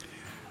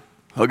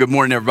Well, good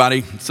morning,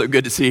 everybody. So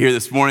good to see you here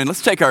this morning.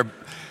 Let's take our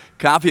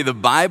copy of the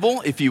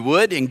Bible, if you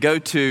would, and go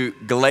to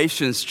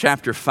Galatians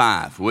chapter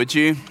 5, would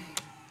you?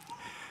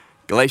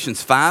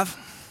 Galatians 5.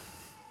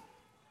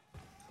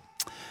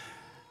 I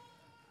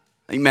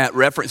think Matt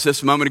referenced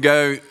this a moment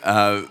ago,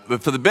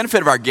 but for the benefit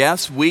of our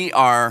guests, we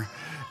are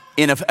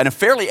in a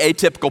fairly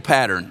atypical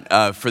pattern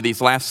for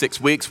these last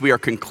 6 weeks. We are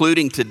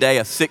concluding today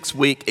a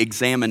 6-week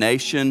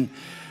examination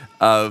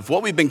of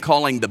what we've been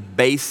calling the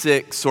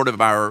basic sort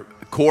of our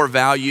core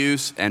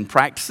values and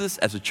practices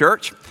as a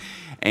church,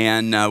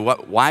 and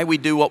why we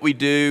do what we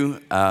do,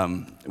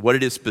 what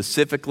it is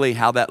specifically,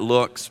 how that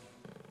looks.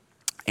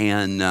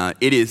 And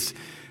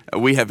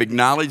we have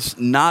acknowledged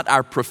not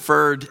our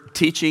preferred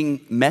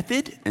teaching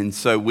method, and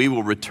so we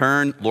will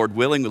return, Lord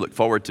willing. We look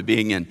forward to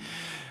being in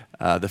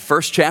the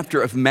first chapter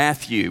of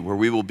Matthew, where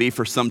we will be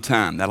for some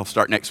time. That'll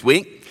start next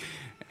week.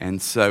 And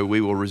so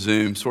we will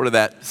resume sort of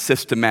that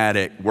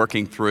systematic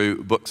working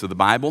through books of the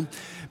Bible.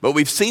 But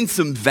we've seen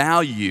some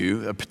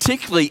value,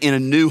 particularly in a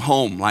new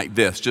home like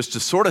this, just to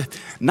sort of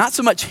not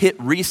so much hit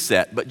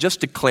reset, but just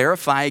to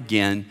clarify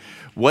again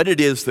what it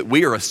is that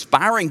we are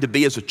aspiring to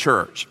be as a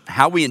church,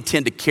 how we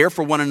intend to care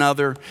for one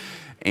another,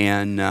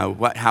 and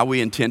how we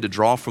intend to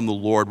draw from the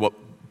Lord, what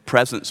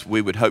presence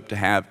we would hope to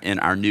have in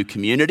our new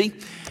community.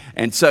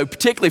 And so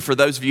particularly for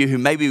those of you who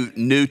may be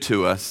new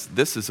to us,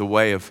 this is a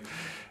way of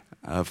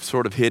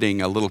sort of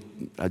hitting a little,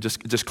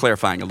 just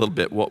clarifying a little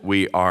bit what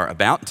we are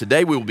about.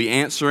 Today we will be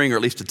answering, or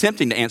at least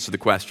attempting to answer the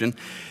question,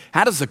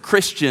 how does a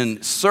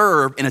Christian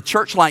serve in a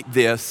church like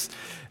this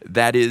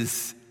that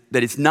is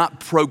not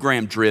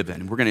program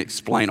driven? We're going to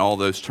explain all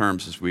those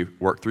terms as we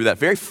work through that.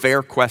 Very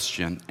fair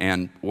question,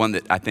 and one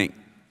that I think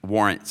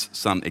warrants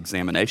some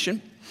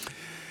examination.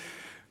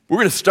 We're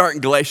going to start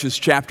in Galatians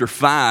chapter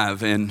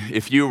 5, and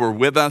if you were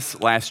with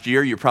us last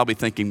year, you're probably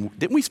thinking,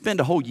 didn't we spend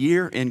a whole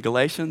year in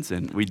Galatians?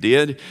 And we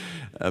did,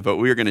 but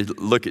we're going to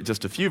look at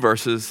just a few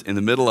verses in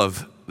the middle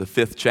of the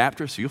 5th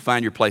chapter, so you'll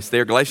find your place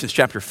there. Galatians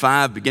chapter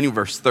 5, beginning with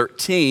verse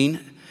 13,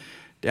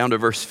 down to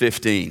verse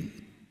 15.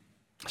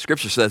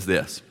 Scripture says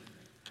this: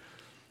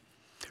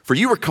 "For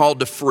you were called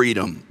to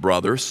freedom,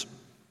 brothers.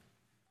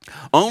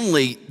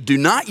 Only do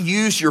not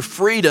use your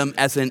freedom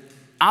as an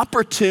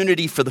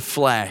opportunity for the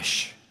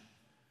flesh,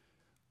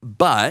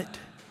 but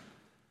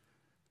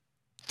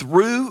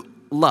through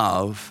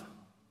love,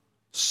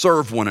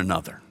 serve one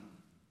another.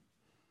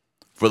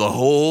 For the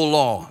whole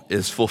law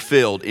is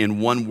fulfilled in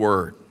one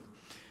word: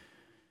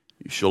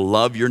 you shall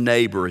love your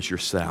neighbor as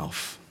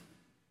yourself.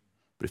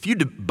 But if you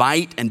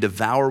bite and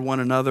devour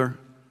one another,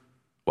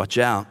 watch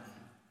out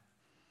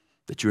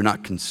that you're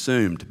not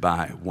consumed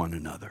by one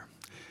another."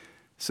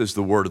 This is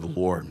the word of the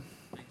Lord.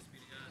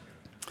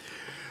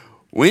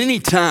 Well,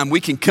 anytime we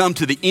can come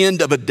to the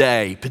end of a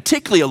day,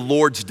 particularly a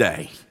Lord's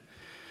Day,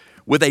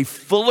 with a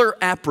fuller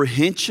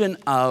apprehension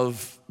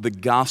of the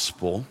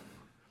gospel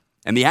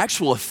and the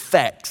actual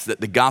effects that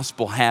the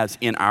gospel has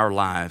in our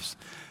lives,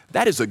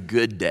 that is a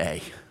good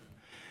day.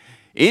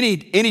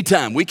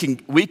 Anytime we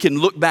can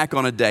look back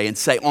on a day and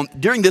say,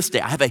 during this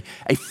day, I have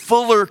a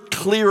fuller,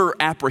 clearer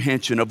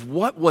apprehension of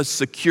what was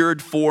secured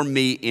for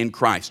me in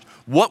Christ,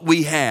 what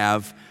we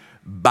have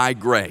by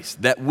grace,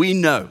 that we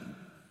know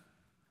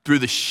through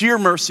the sheer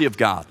mercy of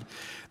God,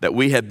 that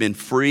we have been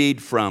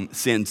freed from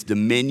sin's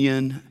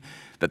dominion,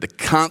 that the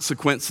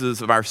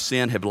consequences of our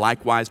sin have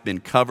likewise been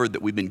covered,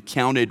 that we've been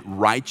counted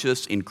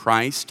righteous in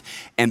Christ,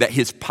 and that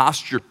his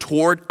posture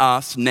toward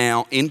us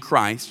now in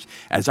Christ,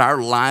 as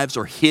our lives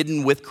are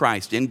hidden with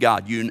Christ in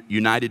God,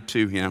 united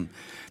to him,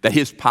 that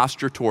his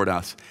posture toward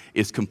us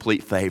is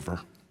complete favor,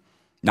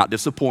 not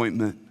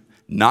disappointment,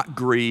 not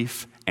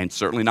grief, and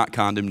certainly not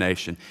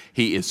condemnation.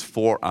 He is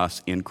for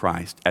us in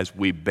Christ as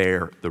we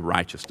bear the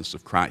righteousness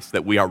of Christ,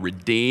 that we are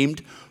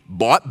redeemed,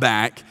 bought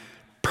back,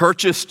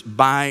 purchased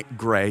by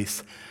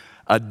grace,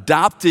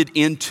 adopted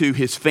into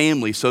his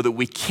family so that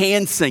we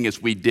can sing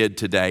as we did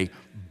today,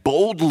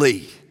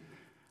 boldly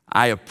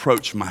I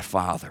approach my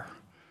Father,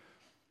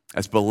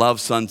 as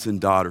beloved sons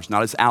and daughters,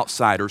 not as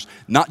outsiders,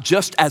 not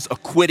just as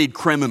acquitted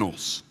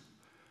criminals,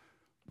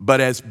 but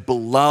as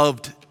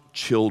beloved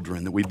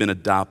children, that we've been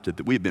adopted,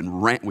 that we've been,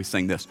 we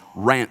sing this,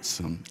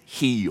 ransomed,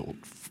 healed,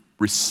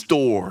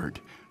 restored,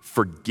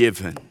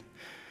 forgiven,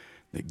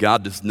 that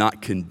God does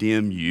not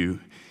condemn you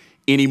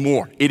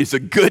anymore. It is a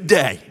good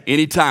day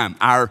anytime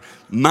our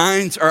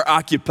minds are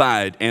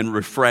occupied and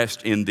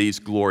refreshed in these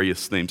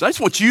glorious themes. I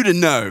just want you to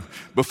know,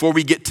 before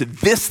we get to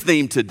this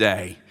theme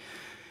today,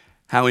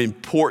 how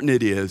important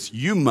it is.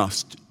 You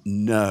must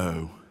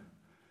know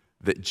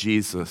that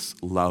Jesus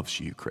loves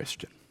you,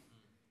 Christian.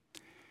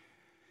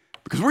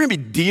 Because we're going to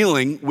be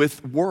dealing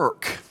with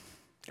work,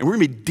 and we're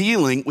going to be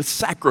dealing with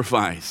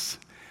sacrifice.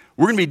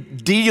 We're going to be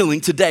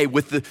dealing today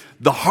with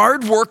the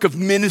hard work of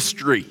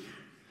ministry,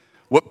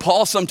 what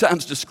Paul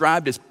sometimes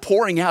described as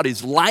pouring out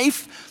his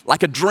life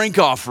like a drink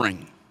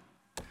offering.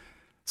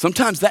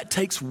 Sometimes that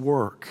takes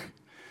work.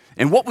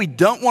 And what we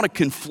don't want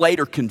to conflate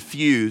or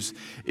confuse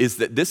is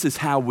that this is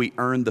how we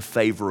earn the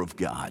favor of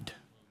God.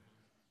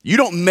 You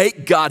don't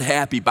make God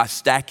happy by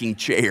stacking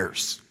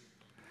chairs.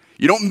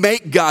 You don't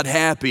make God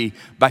happy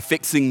by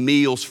fixing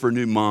meals for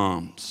new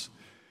moms.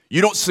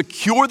 You don't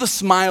secure the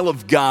smile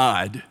of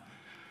God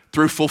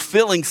through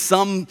fulfilling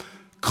some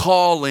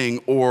calling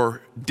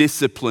or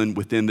discipline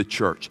within the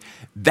church.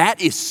 That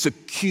is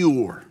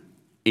secure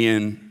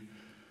in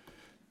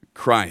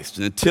Christ.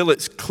 And until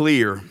it's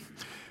clear,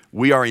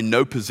 we are in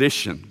no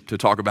position to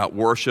talk about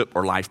worship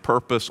or life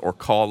purpose or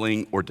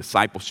calling or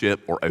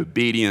discipleship or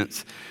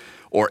obedience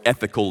or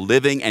ethical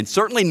living, and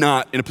certainly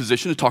not in a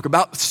position to talk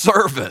about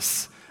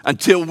service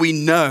until we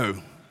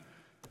know,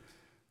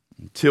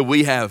 until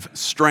we have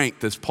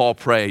strength, as Paul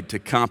prayed, to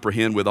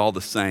comprehend with all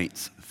the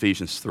saints,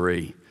 Ephesians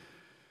 3,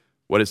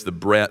 what is the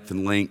breadth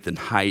and length and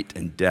height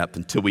and depth,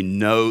 until we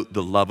know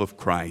the love of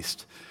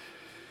Christ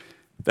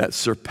that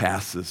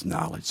surpasses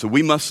knowledge. So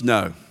we must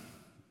know,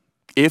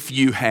 if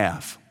you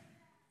have,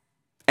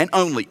 and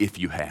only if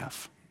you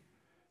have,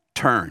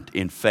 turned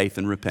in faith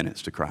and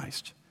repentance to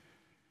Christ,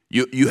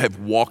 you have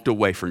walked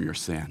away from your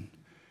sin.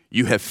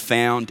 You have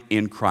found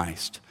in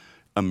Christ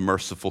a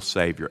merciful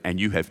Savior, and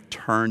you have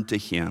turned to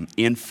Him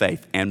in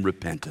faith and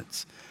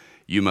repentance.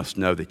 You must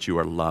know that you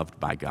are loved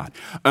by God.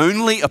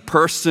 Only a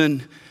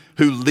person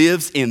who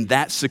lives in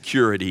that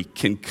security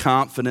can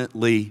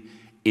confidently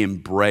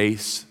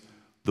embrace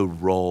the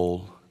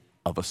role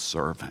of a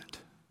servant.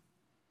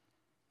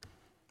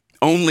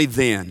 Only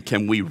then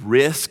can we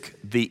risk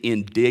the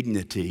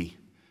indignity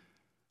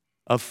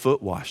of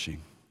foot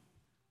washing.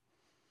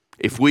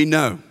 If we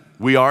know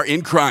we are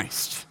in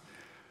Christ,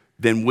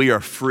 then we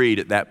are freed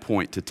at that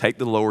point to take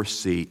the lower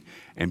seat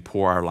and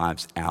pour our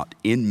lives out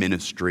in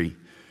ministry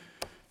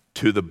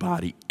to the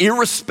body,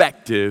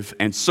 irrespective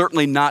and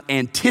certainly not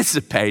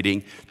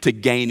anticipating to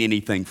gain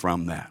anything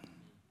from that.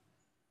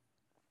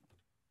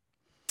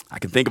 I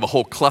can think of a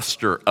whole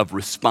cluster of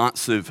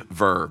responsive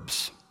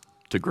verbs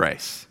to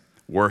grace: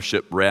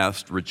 worship,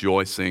 rest,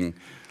 rejoicing,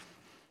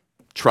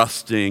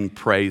 trusting,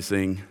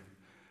 praising.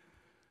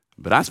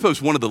 But I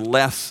suppose one of the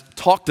less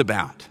talked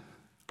about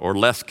or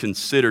less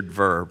considered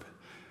verb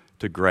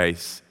to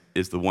grace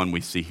is the one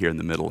we see here in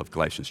the middle of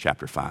Galatians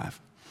chapter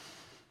 5.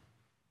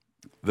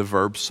 The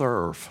verb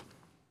serve.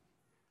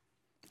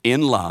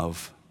 In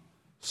love,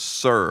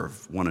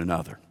 serve one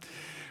another.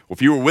 Well,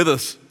 if you were with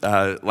us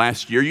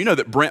last year, you know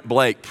that Brent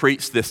Blake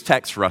preached this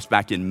text for us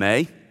back in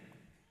May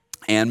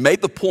and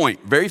made the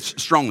point very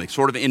strongly,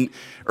 sort of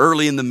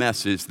early in the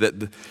message,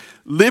 that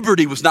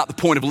liberty was not the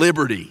point of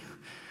liberty.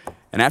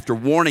 And after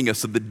warning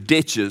us of the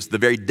ditches, the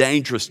very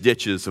dangerous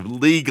ditches of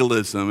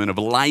legalism and of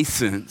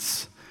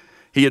license,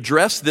 he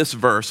addressed this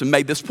verse and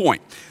made this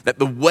point, that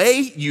the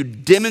way you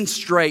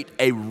demonstrate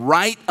a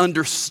right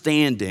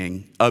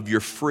understanding of your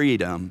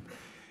freedom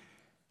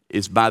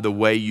is by the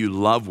way you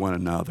love one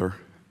another,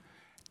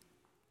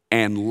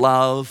 and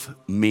love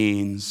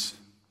means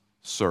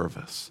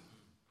service.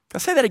 Can I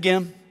say that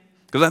again?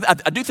 Because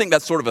I do think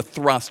that's sort of a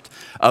thrust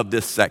of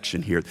this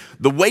section here.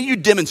 The way you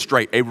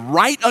demonstrate a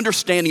right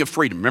understanding of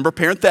freedom. Remember,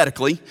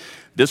 parenthetically,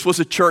 this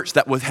was a church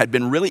that had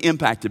been really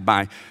impacted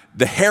by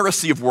the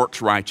heresy of works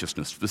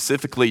righteousness,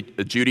 specifically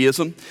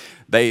Judaism.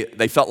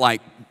 They felt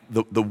like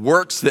the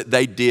works that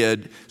they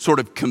did sort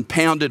of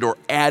compounded or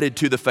added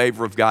to the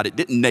favor of God. It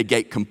didn't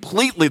negate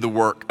completely the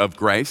work of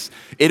grace.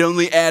 It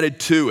only added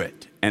to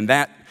it. And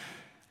that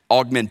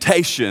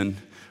augmentation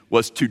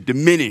was to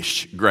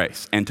diminish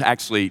grace and to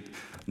actually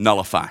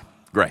nullify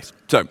grace.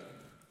 So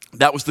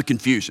that was the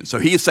confusion. So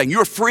he is saying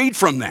you're freed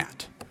from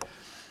that.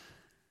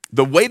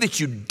 The way that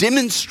you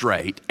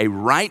demonstrate a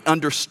right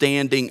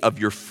understanding of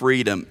your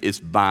freedom is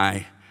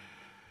by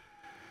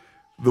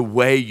the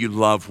way you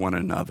love one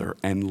another,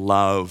 and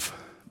love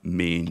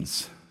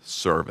means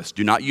service.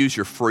 Do not use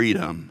your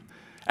freedom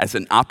as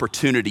an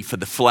opportunity for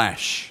the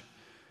flesh,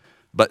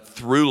 but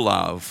through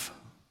love,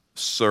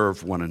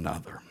 serve one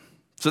another.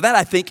 So that,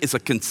 I think, is a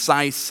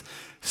concise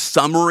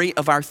summary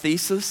of our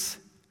thesis.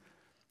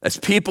 As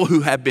people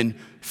who have been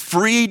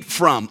freed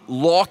from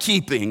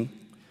law-keeping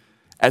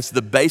as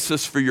the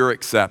basis for your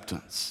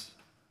acceptance,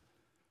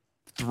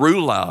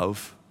 through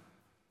love,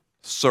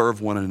 serve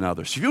one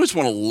another. So if you just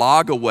want to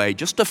log away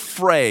just a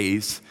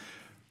phrase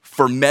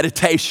for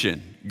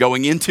meditation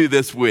going into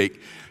this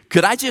week,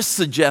 could I just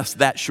suggest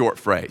that short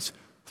phrase?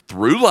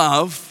 Through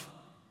love,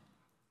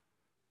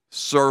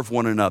 serve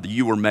one another.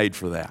 You were made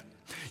for that.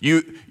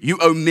 You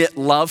omit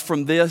love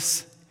from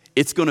this,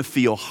 it's going to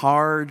feel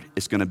hard.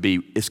 It's going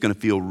to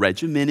feel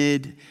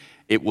regimented.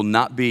 It will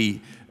not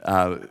be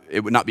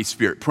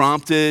spirit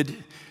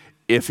prompted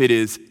if it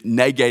is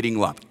negating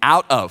love.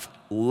 Out of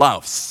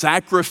love,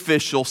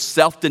 sacrificial,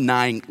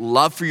 self-denying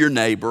love for your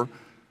neighbor,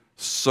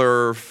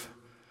 serve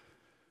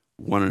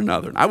one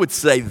another. And I would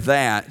say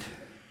that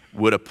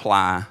would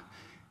apply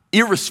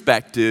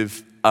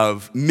irrespective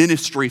of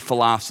ministry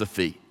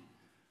philosophy.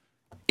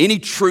 Any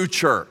true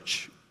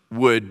church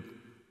would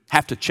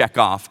have to check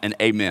off and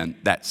amen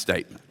that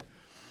statement.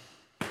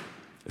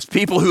 As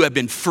people who have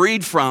been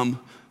freed from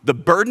the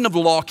burden of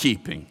law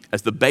keeping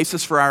as the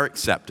basis for our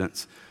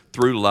acceptance,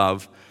 through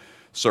love,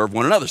 serve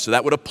one another. So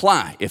that would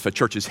apply if a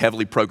church is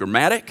heavily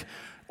programmatic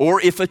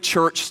or if a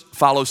church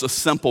follows a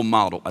simple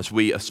model as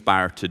we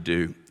aspire to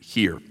do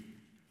here.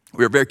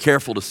 We are very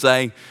careful to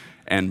say,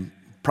 and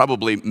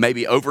probably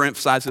maybe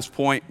overemphasize this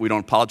point. We don't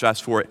apologize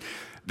for it.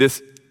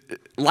 This,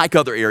 like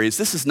other areas,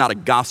 this is not a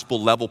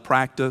gospel level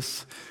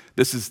practice.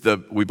 This is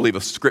we believe,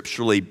 a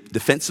scripturally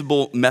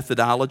defensible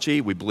methodology.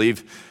 We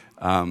believe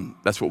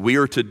that's what we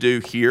are to do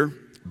here,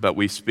 but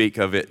we speak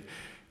of it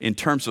in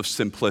terms of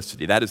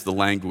simplicity. That is the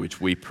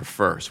language we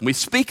prefer. So when we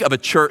speak of a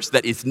church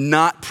that is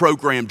not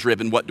program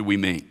driven, what do we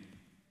mean?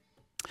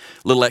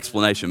 A little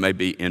explanation may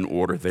be in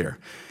order there.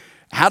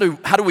 How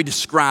do we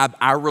describe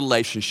our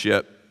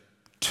relationship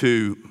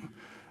to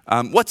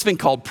what's been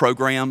called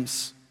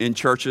programs in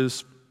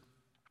churches?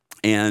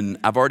 And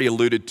I've already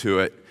alluded to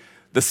it.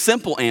 The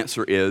simple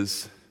answer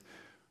is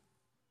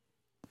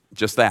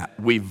just that.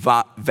 We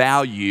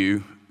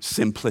value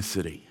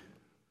simplicity.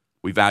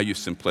 We value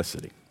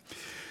simplicity.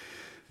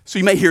 So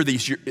you may hear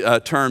these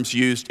terms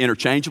used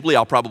interchangeably.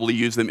 I'll probably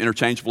use them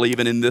interchangeably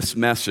even in this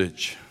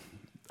message.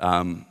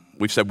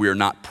 We've said we are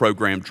not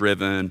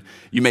program-driven.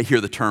 You may hear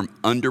the term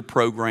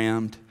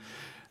under-programmed.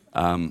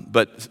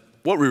 But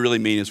what we really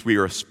mean is we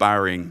are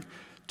aspiring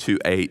to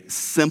a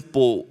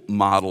simple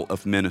model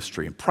of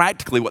ministry. And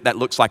practically what that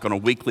looks like on a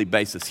weekly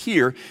basis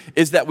here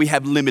is that we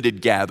have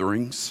limited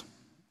gatherings,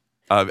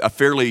 a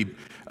fairly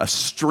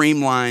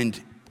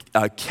streamlined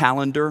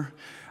calendar.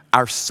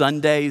 Our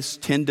Sundays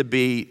tend to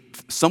be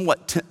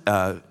somewhat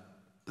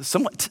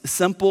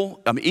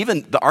simple. I mean,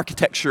 even the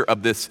architecture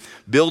of this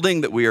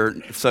building that we are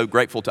so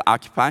grateful to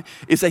occupy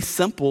is a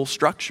simple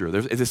structure.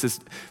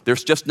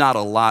 There's just not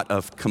a lot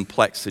of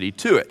complexity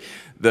to it.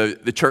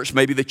 The church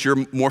maybe that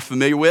you're more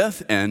familiar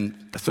with,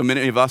 and so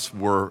many of us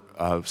were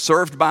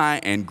served by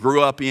and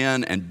grew up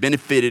in and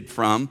benefited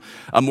from,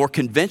 a more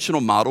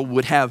conventional model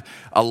would have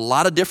a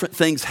lot of different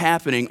things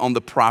happening on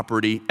the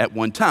property at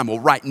one time. Well,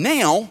 right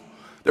now,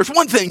 there's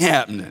one thing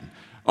happening,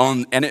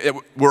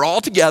 we're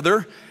all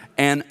together,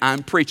 and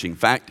I'm preaching. In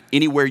fact,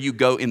 anywhere you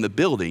go in the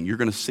building, you're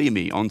going to see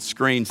me on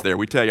screens there.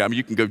 We tell you, I mean,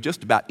 you can go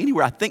just about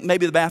anywhere. I think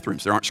maybe the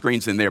bathrooms, there aren't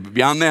screens in there, but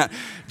beyond that,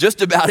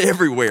 just about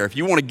everywhere. If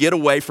you want to get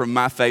away from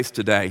my face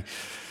today,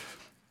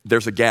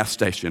 there's a gas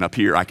station up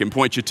here I can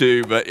point you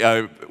to, but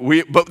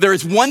there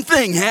is one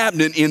thing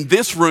happening in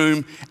this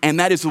room, and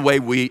that is the way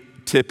we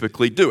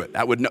typically do it.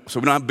 So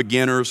we don't have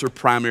beginners or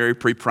primary,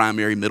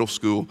 pre-primary, middle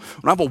school.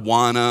 We don't have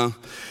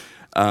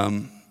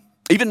Awana,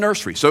 even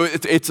nursery. So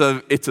it's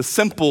a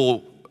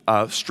simple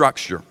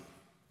structure.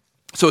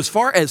 So as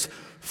far as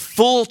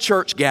full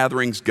church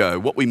gatherings go,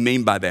 what we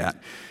mean by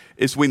that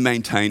is we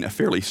maintain a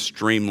fairly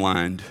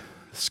streamlined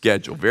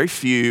schedule. Very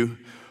few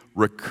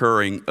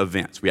recurring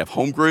events. We have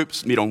home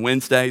groups, meet on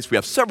Wednesdays. We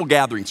have several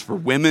gatherings for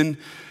women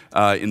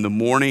in the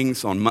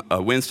mornings on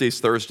Wednesdays,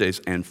 Thursdays,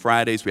 and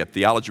Fridays. We have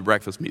theology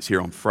breakfast, meets here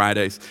on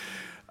Fridays.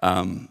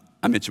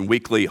 I mentioned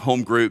weekly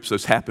home groups.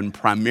 Those happen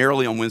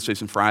primarily on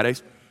Wednesdays and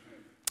Fridays.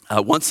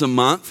 Once a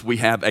month, we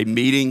have a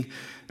meeting,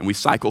 and we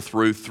cycle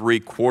through 3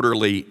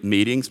 quarterly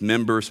meetings,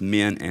 members,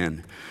 men,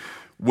 and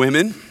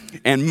women.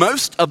 And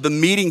most of the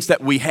meetings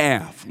that we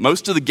have,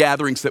 most of the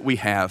gatherings that we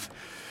have,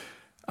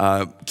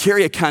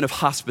 carry a kind of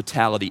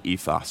hospitality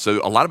ethos.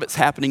 So a lot of it's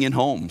happening in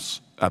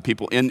homes.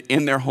 People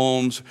in their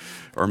homes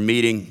are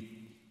meeting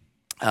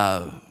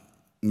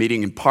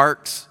in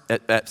parks.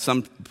 At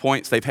some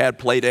points, they've had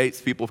play dates.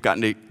 People have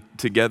gotten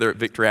together at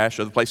Victory Ash,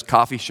 other place,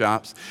 coffee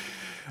shops.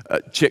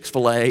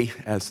 Chick-fil-A,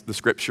 as the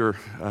scripture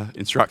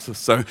instructs us.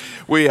 So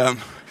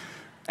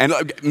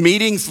and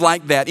meetings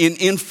like that in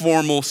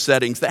informal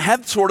settings that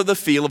have sort of the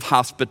feel of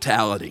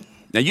hospitality.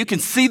 Now you can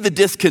see the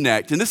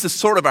disconnect, and this is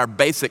sort of our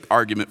basic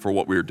argument for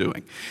what we're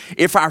doing.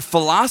 If our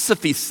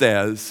philosophy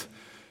says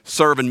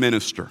serve and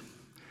minister,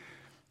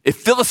 if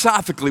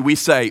philosophically we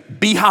say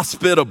be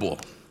hospitable,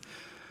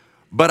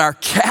 but our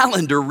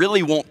calendar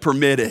really won't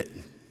permit it,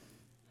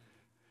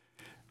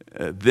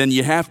 then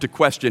you have to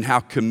question how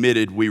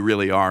committed we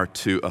really are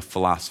to a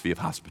philosophy of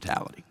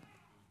hospitality.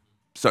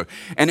 So,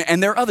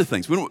 and there are other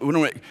things. We don't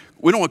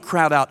want to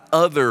crowd out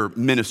other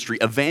ministry,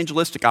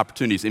 evangelistic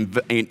opportunities,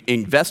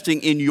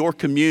 investing in your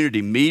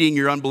community, meeting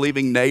your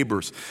unbelieving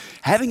neighbors,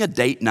 having a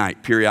date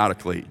night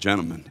periodically,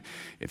 gentlemen.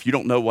 If you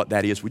don't know what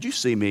that is, would you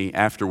see me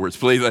afterwards,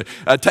 please?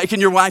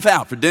 Taking your wife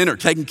out for dinner,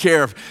 taking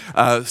care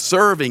of,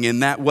 serving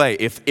in that way.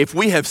 If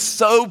we have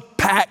so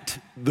packed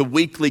the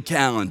weekly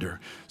calendar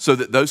so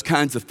that those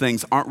kinds of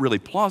things aren't really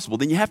plausible,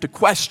 then you have to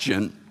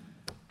question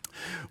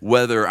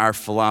whether our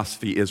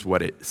philosophy is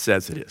what it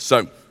says it is.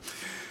 So,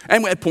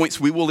 and at points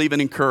we will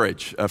even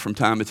encourage from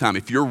time to time.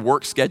 If your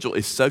work schedule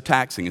is so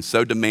taxing and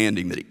so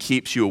demanding that it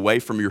keeps you away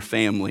from your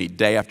family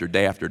day after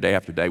day after day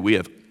after day, we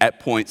have at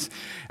points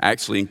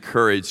actually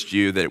encouraged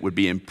you that it would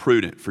be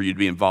imprudent for you to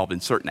be involved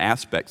in certain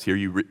aspects here.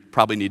 You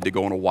probably need to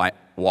go on a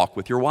walk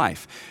with your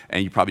wife,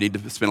 and you probably need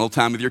to spend a little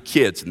time with your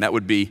kids, and that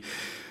would be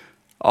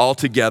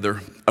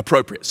altogether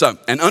appropriate. So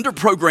an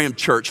under-programmed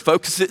church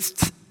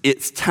focuses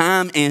its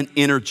time and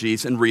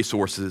energies and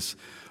resources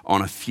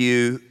on a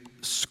few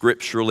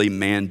scripturally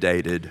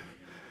mandated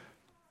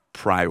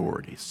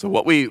priorities. So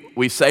what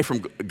we say from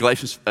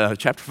Galatians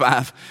chapter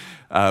 5,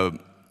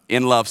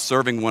 in love,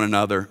 serving one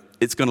another,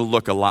 it's going to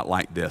look a lot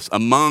like this.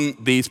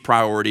 Among these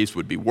priorities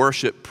would be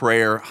worship,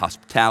 prayer,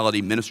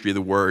 hospitality, ministry of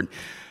the word,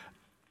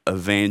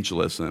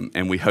 evangelism,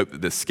 and we hope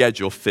that this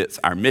schedule fits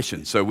our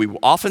mission. So we will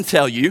often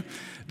tell you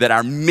that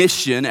our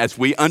mission, as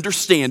we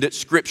understand it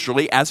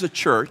scripturally as a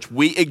church,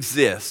 we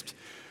exist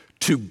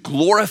to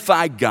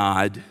glorify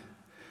God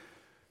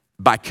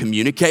by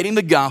communicating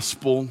the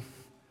gospel,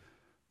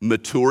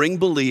 maturing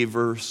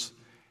believers,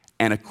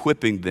 and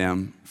equipping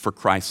them for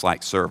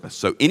Christ-like service.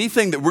 So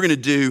anything that we're going to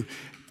do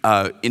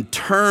in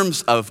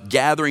terms of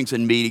gatherings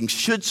and meetings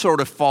should sort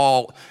of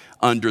fall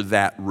under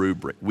that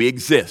rubric. We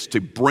exist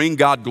to bring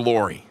God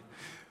glory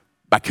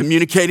by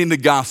communicating the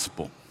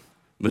gospel,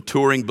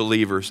 maturing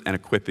believers, and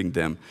equipping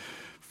them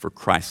for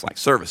Christ-like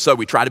service. So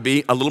we try to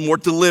be a little more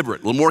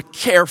deliberate, a little more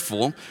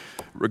careful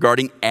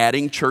regarding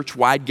adding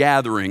church-wide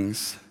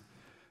gatherings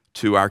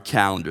to our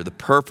calendar. The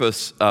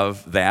purpose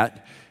of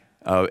that,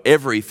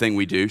 everything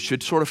we do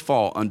should sort of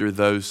fall under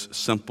those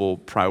simple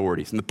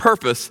priorities. And the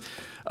purpose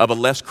of a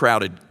less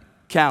crowded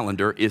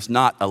calendar is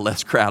not a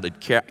less crowded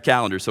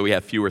calendar so we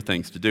have fewer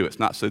things to do. It's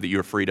not so that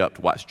you're freed up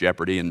to watch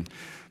Jeopardy and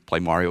play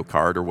Mario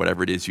Kart or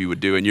whatever it is you would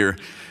do. And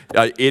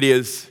it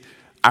is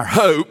our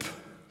hope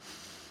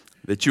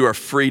that you are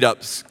freed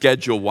up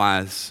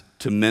schedule-wise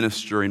to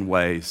minister in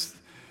ways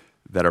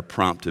that are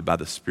prompted by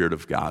the Spirit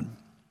of God,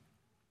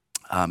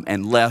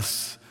 and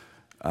less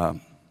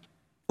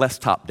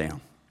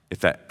top-down, if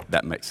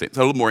that makes sense. A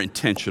little more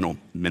intentional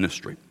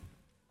ministry.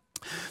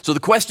 So the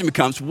question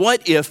becomes,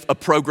 what if a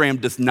program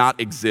does not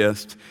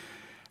exist?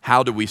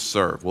 How do we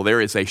serve? Well,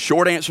 there is a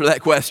short answer to that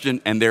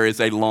question, and there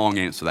is a long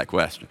answer to that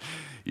question.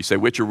 You say,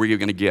 which are we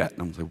going to get?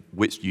 And I'm saying,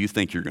 which do you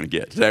think you're going to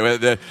get?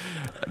 So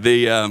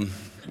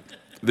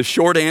the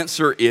short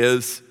answer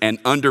is an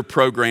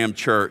under-programmed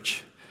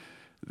church.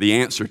 The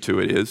answer to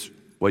it is,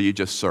 well, you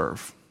just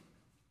serve.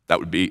 That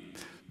would be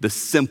the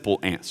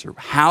simple answer.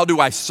 How do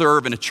I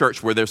serve in a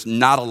church where there's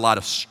not a lot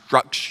of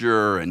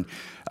structure and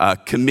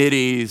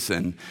committees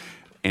and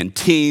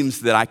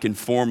teams that I can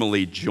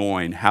formally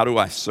join? How do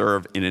I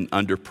serve in an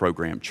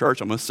under-programmed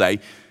church? I'm going to say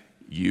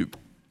you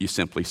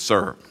simply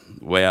serve.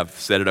 The way I've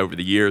said it over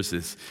the years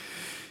is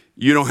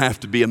you don't have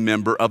to be a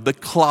member of the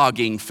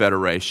Clogging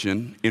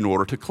Federation in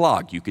order to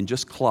clog. You can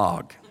just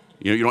clog.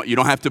 You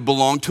don't have to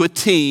belong to a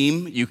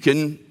team. You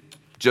can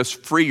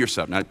just free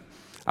yourself. Now,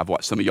 I've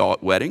watched some of y'all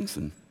at weddings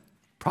and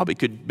probably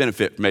could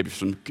benefit maybe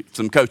from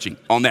some coaching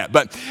on that.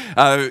 But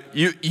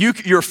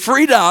you're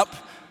freed up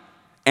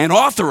and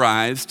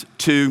authorized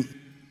to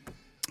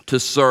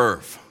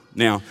serve.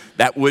 Now,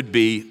 that would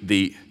be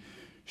the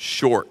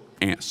short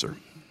answer.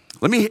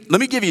 Let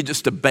me give you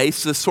just a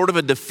basis, sort of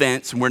a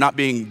defense, and we're not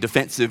being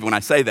defensive when I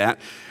say that.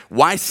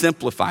 Why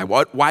simplify?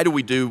 Why do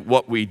we do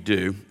what we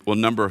do? Well, a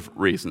number of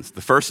reasons.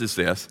 The first is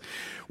this.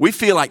 We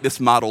feel like this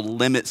model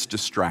limits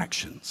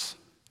distractions,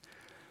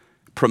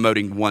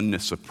 promoting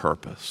oneness of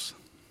purpose.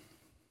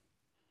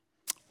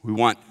 We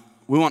want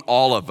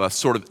all of us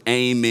sort of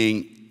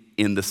aiming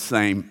in the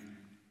same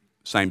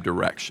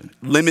direction.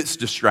 Limits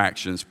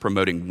distractions,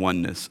 promoting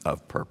oneness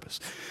of purpose.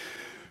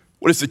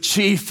 What is the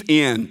chief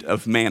end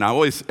of man? I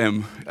always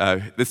am,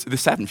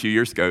 this happened a few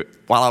years ago.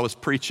 While I was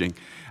preaching,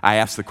 I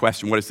asked the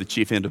question, what is the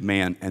chief end of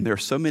man? And there are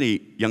so many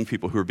young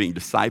people who are being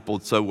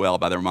discipled so well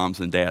by their moms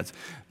and dads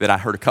that I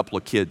heard a couple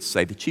of kids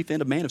say, the chief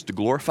end of man is to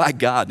glorify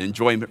God and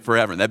enjoy Him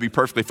forever. And that'd be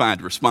perfectly fine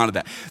to respond to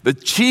that. The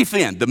chief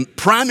end, the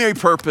primary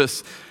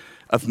purpose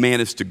of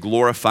man is to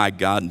glorify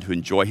God and to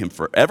enjoy Him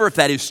forever. If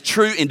that is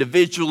true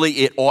individually,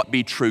 it ought to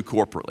be true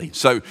corporately.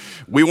 So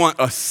we want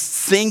a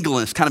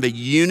singleness, kind of a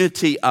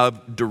unity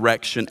of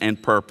direction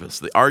and purpose.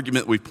 The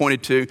argument we've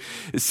pointed to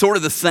is sort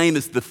of the same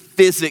as the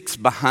physics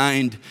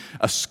behind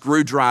a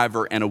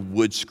screwdriver and a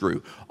wood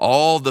screw.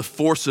 All the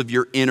force of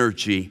your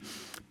energy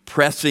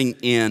pressing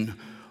in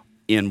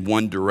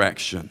one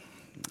direction.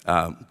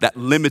 That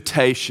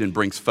limitation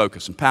brings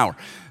focus and power.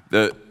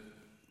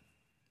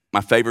 My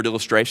favorite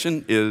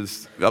illustration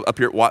is up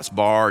here at Watts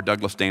Bar,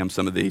 Douglas Dam,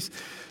 some of these.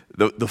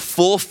 The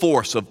full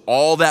force of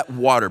all that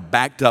water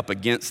backed up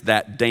against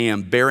that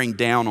dam, bearing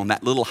down on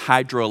that little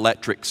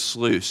hydroelectric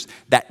sluice,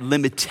 that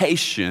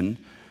limitation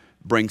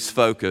brings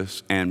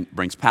focus and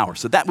brings power.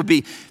 So that would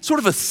be sort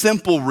of a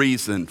simple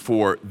reason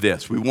for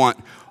this. We want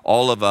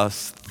all of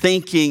us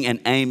thinking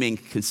and aiming,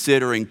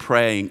 considering,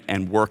 praying,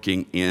 and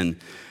working in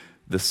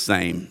the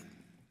same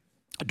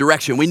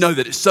direction. We know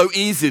that it's so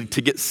easy to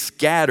get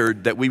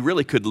scattered that we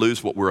really could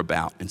lose what we're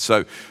about. And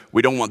so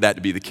we don't want that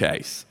to be the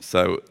case.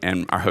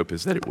 And our hope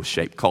is that it will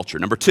shape culture.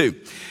 Number two,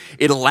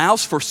 it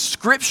allows for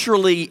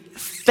scripturally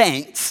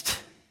fenced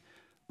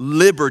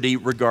liberty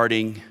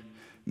regarding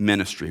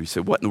ministry. We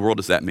say, what in the world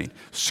does that mean?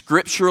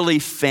 Scripturally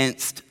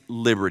fenced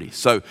liberty.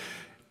 So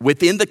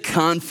within the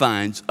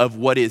confines of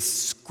what is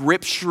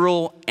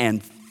scriptural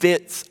and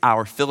fits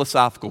our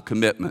philosophical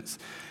commitments,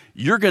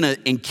 you're going to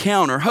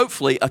encounter,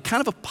 hopefully, a kind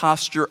of a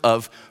posture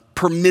of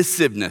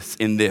permissiveness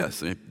in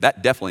this.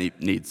 That definitely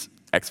needs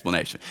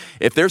explanation.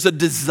 If there's a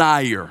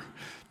desire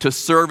to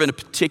serve in a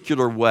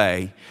particular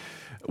way,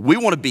 we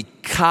want to be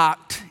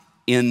cocked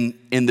in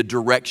the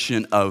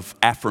direction of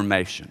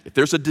affirmation. If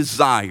there's a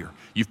desire,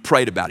 you've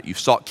prayed about it, you've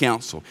sought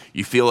counsel,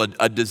 you feel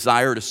a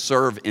desire to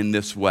serve in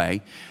this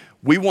way,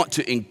 we want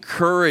to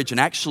encourage and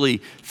actually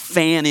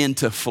fan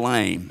into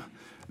flame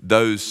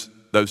those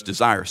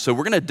desires. So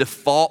we're going to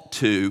default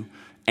to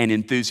an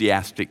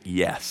enthusiastic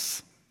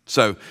yes.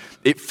 So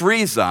it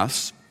frees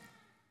us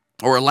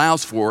or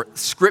allows for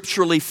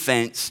scripturally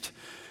fenced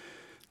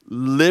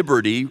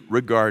liberty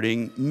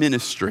regarding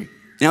ministry.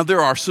 Now,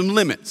 there are some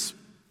limits.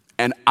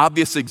 An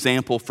obvious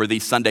example for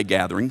these Sunday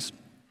gatherings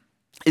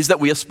is that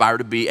we aspire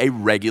to be a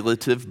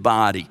regulative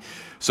body.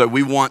 So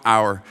we want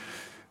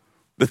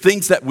the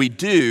things that we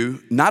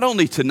do not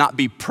only to not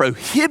be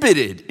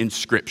prohibited in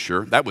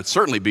Scripture, that would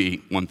certainly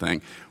be one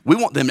thing, we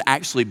want them to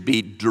actually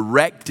be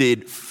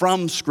directed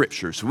from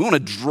Scripture. So we want to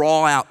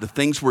draw out the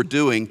things we're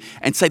doing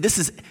and say this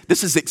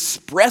is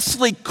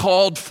expressly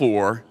called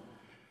for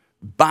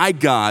by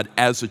God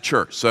as a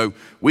church. So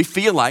we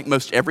feel like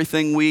most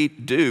everything we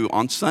do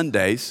on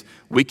Sundays,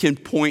 we can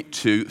point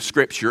to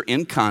Scripture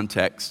in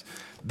context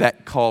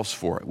that calls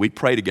for it. We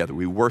pray together,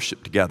 we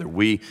worship together,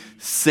 we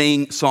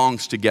sing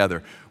songs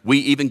together, we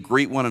even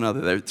greet one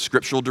another. There's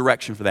scriptural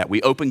direction for that.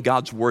 We open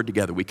God's Word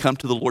together, we come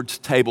to the Lord's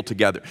table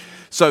together.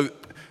 So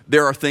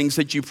there are things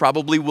that you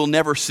probably will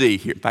never see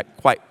here, in fact,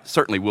 quite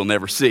certainly will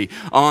never see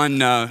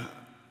on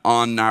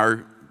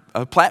our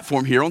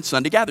platform here on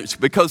Sunday gatherings,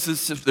 because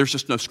there's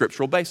just no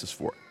scriptural basis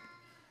for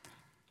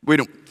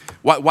it.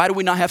 Why do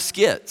we not have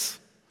skits?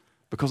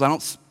 Because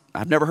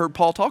I've never heard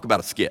Paul talk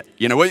about a skit.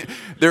 You know,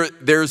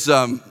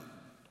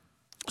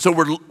 so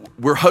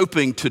we're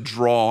hoping to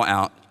draw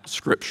out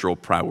scriptural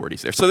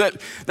priorities there. So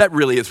that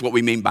really is what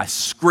we mean by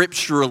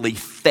scripturally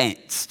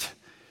fenced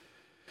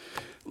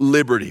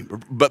liberty.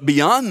 But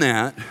beyond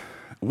that,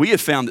 we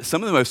have found that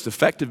some of the most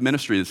effective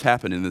ministry that's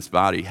happened in this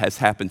body has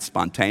happened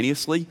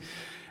spontaneously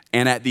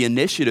and at the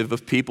initiative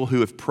of people who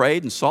have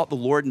prayed and sought the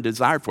Lord and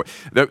desired for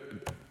it.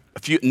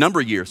 A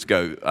number of years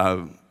ago,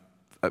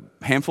 a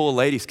handful of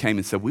ladies came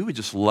and said, we would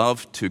just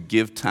love to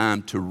give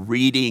time to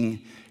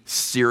reading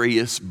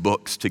serious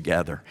books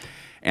together.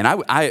 And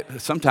I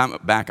sometime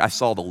back, I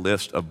saw the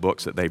list of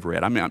books that they've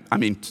read. I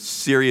mean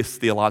serious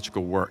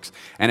theological works,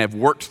 and have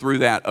worked through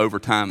that over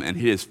time, and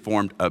it has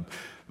formed a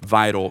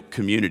vital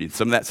community.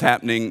 Some of that's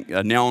happening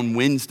now on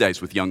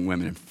Wednesdays with young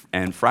women,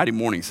 and Friday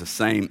mornings the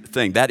same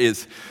thing. That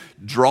is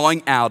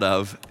drawing out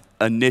of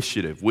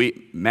initiative.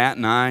 Matt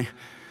and I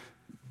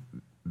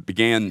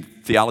began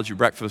Theology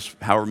Breakfast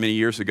however many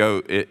years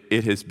ago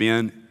it has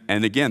been,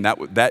 and again,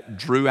 that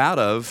drew out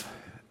of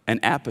an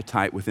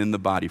appetite within the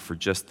body for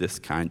just this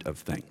kind of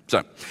thing.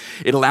 So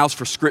it allows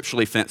for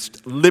scripturally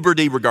fenced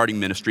liberty regarding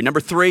ministry.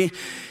 Number 3,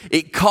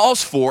 it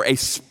calls for a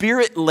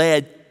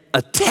spirit-led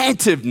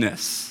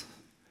attentiveness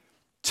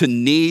to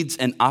needs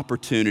and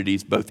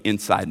opportunities both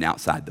inside and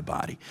outside the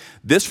body.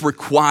 This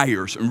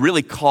requires and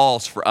really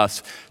calls for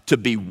us to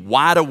be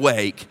wide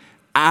awake,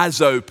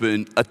 eyes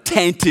open,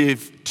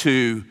 attentive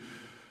to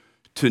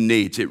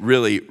needs. It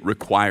really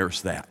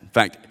requires that. In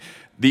fact,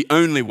 the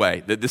only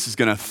way that this is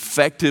going to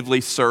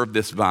effectively serve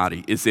this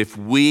body is if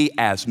we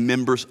as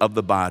members of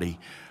the body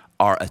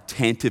are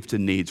attentive to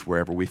needs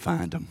wherever we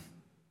find them.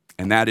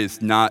 And that is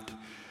not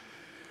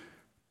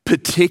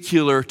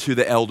particular to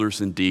the elders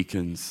and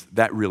deacons.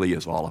 That really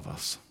is all of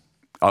us.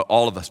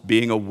 All of us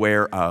being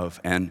aware of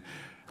and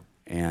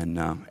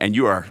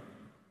you are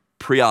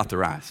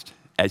pre-authorized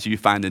as you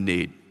find a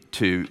need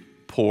to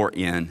pour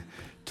in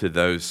to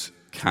those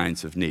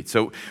kinds of needs.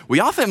 So we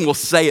often will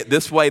say it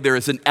this way: there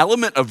is an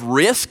element of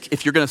risk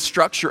if you're going to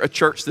structure a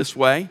church this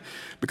way,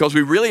 because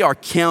we really are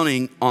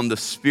counting on the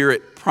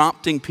Spirit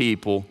prompting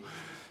people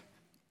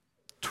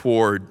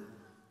toward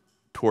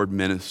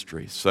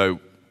ministry. So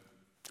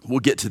we'll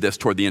get to this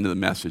toward the end of the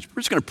message.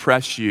 We're just going to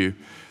press you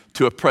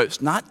to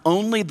approach not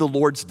only the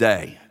Lord's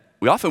Day.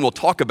 We often will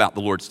talk about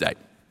the Lord's Day.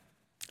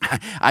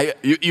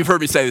 You've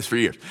heard me say this for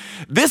years.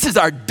 This is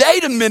our day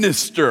to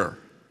minister.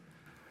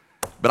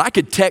 But I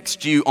could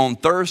text you on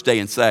Thursday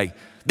and say,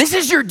 this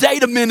is your day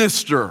to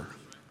minister.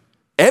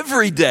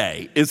 Every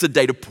day is a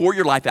day to pour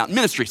your life out in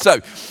ministry.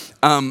 So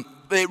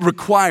it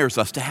requires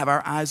us to have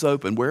our eyes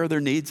open. Where are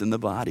there needs in the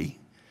body?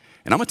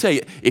 And I'm going to tell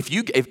you,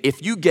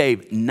 if you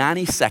gave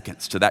 90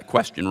 seconds to that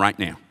question right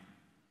now,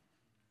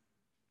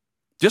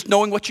 just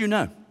knowing what you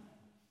know,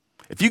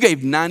 if you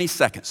gave 90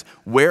 seconds,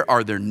 where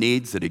are there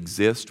needs that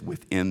exist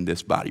within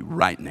this body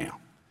right now?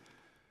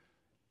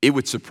 It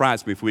would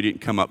surprise me if we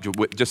didn't come up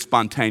just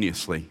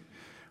spontaneously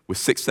with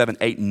 6, 7,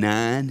 8,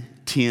 9,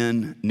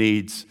 10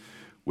 needs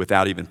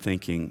without even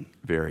thinking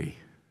very,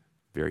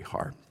 very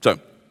hard. So,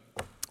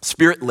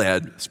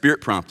 Spirit-led,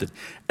 Spirit-prompted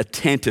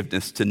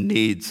attentiveness to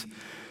needs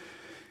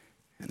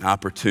and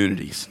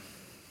opportunities.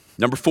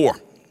 Number 4,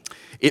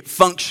 it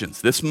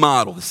functions, this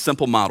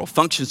simple model,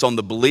 functions on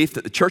the belief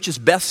that the church is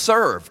best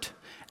served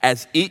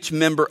as each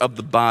member of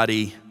the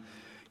body,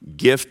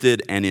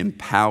 gifted and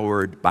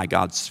empowered by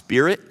God's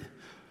Spirit,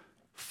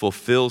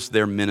 fulfills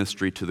their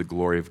ministry to the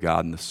glory of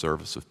God in the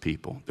service of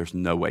people. There's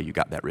no way you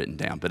got that written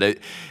down. But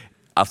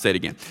I'll say it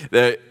again.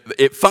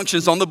 It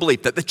functions on the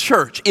belief that the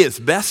church is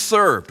best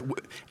served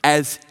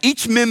as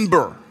each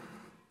member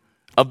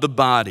of the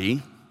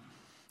body.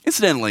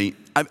 Incidentally,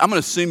 I'm going to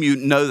assume you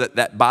know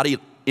that body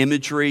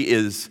imagery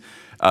is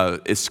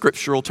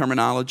scriptural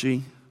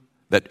terminology,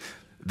 that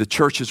the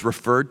church is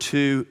referred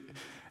to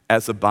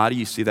as a body.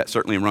 You see that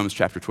certainly in Romans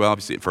chapter 12.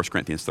 You see it in 1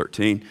 Corinthians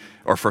 13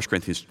 or 1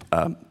 Corinthians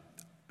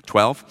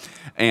 12.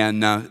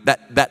 And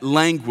that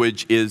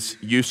language is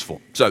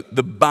useful. So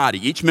the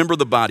body, each member of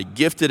the body,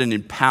 gifted and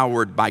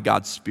empowered by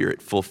God's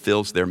Spirit,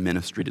 fulfills their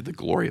ministry to the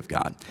glory of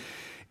God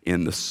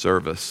in the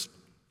service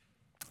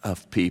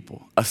of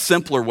people. A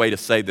simpler way to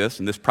say this,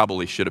 and this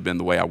probably should have been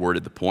the way I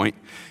worded the point,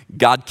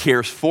 God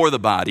cares for the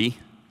body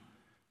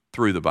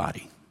through the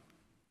body.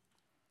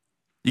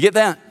 You get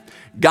that?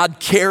 God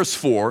cares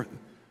for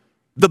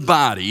the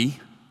body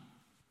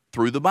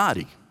through the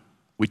body.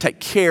 We take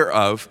care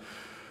of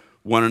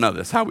one another.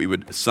 That's how we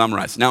would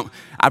summarize. Now,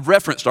 I've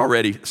referenced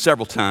already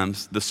several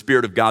times the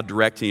Spirit of God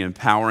directing and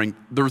empowering.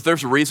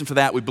 There's a reason for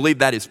that. We believe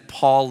that is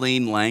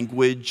Pauline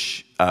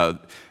language,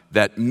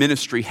 that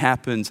ministry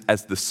happens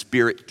as the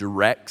Spirit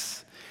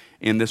directs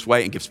in this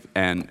way and gives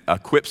and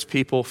equips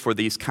people for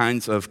these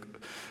kinds of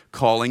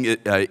calling.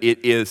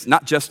 It is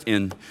not just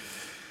in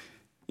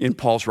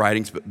Paul's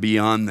writings, but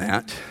beyond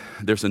that.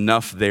 There's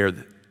enough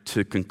there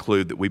to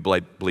conclude that we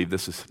believe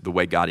this is the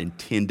way God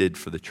intended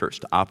for the church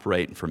to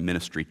operate and for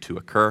ministry to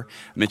occur.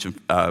 I mentioned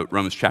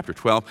Romans chapter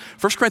 12.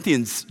 1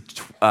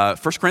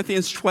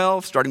 Corinthians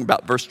 12, starting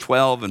about verse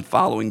 12 and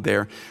following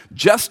there.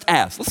 Just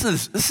as, listen to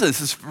this,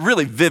 this is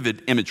really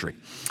vivid imagery.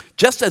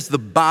 Just as the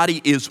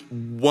body is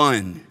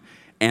one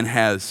and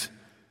has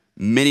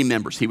many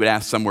members, he would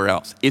ask somewhere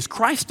else, is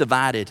Christ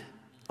divided?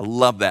 I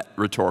love that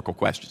rhetorical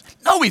question.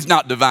 No, he's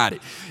not divided.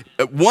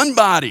 One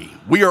body,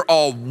 we are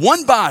all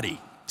one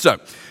body. So,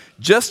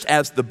 just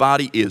as the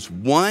body is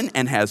one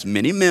and has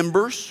many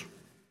members,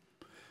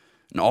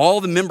 and all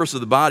the members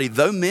of the body,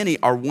 though many,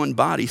 are one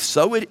body,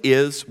 so it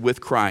is with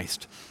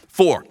Christ.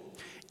 For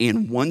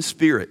in one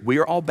Spirit we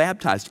are all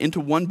baptized into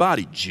one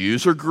body,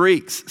 Jews or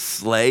Greeks,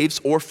 slaves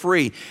or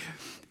free,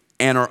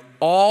 and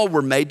all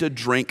were made to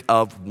drink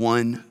of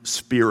one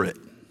Spirit.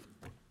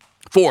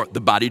 For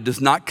the body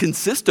does not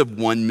consist of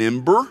one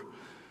member,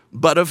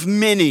 but of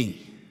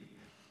many.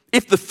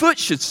 If the foot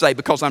should say,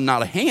 because I'm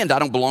not a hand, I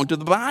don't belong to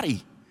the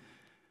body,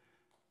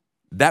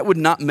 that would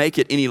not make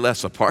it any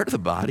less a part of the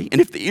body.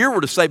 And if the ear were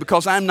to say,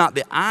 because I'm not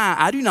the eye,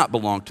 I do not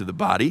belong to the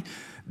body,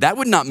 that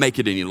would not make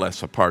it any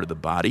less a part of the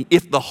body.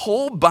 If the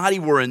whole body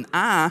were an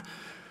eye,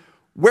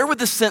 where would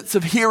the sense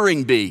of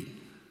hearing be?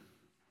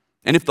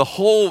 And if the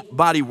whole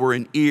body were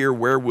an ear,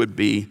 where would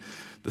be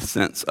the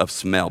sense of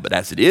smell? But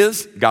as it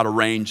is, God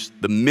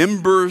arranged the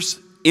members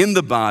in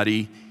the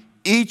body,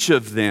 each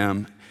of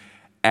them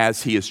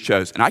as he has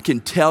chosen. And I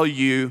can tell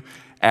you,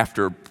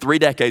 after 3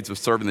 decades of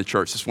serving the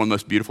church, this is one of the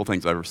most beautiful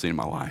things I've ever seen in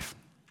my life.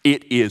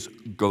 It is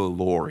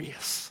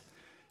glorious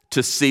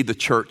to see the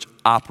church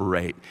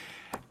operate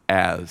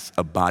as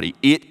a body.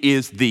 It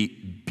is the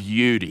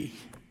beauty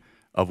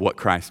of what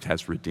Christ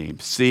has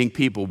redeemed. Seeing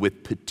people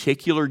with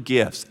particular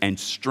gifts and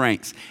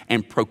strengths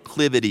and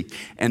proclivity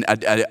and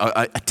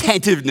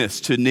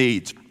attentiveness to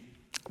needs,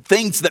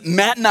 things that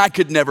Matt and I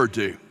could never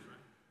do.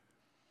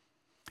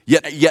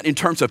 Yet in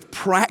terms of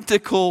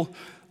practical,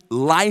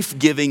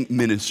 life-giving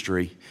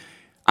ministry,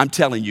 I'm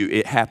telling you,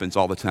 it happens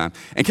all the time.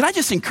 And can I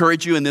just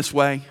encourage you in this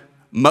way?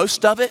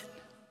 Most of it,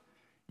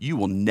 you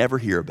will never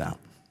hear about.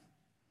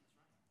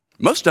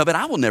 Most of it,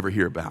 I will never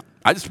hear about.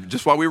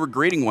 Just while we were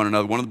greeting one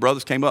another, one of the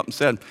brothers came up and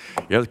said,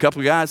 there's a couple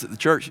of guys at the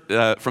church,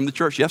 from the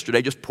church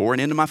yesterday just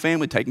pouring into my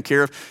family, taking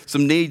care of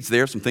some needs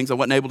there, some things I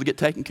wasn't able to get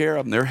taken care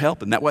of, and they're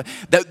helping that way.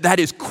 That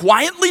is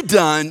quietly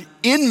done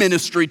in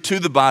ministry to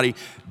the body.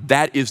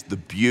 That is the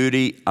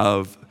beauty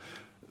of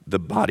the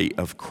body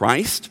of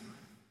Christ.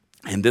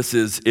 And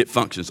it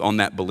functions on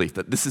that belief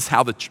that this is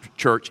how the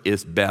church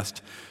is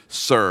best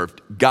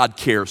served. God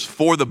cares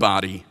for the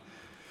body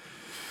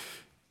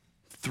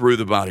through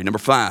the body. Number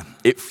 5,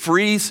 it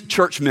frees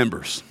church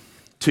members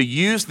to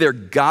use their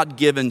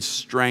God-given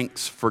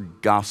strengths for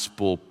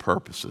gospel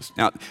purposes.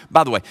 Now,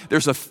 by the way,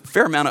 there's a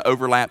fair amount of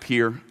overlap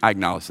here. I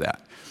acknowledge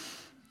that.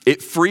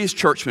 It frees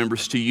church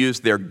members to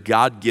use their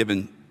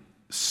God-given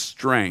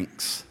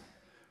strengths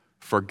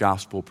for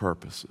gospel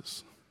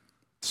purposes.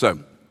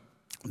 So,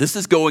 this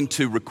is going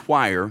to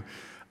require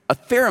a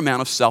fair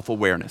amount of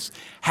self-awareness.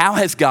 How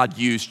has God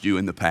used you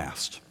in the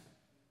past?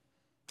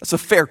 That's a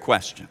fair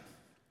question.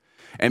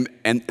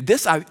 And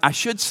this, I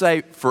should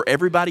say, for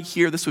everybody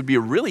here, this would be a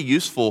really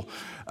useful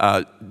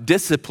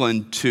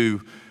discipline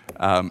to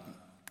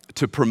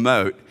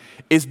promote,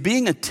 is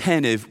being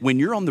attentive when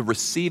you're on the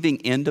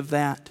receiving end of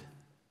that.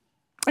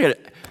 I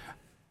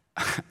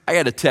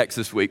got a text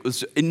this week. It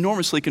was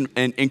enormously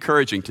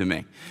encouraging to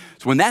me.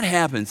 So when that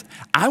happens,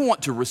 I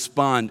want to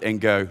respond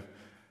and go,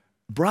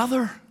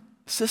 brother,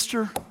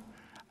 sister,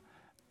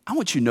 I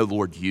want you to know the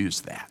Lord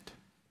used that.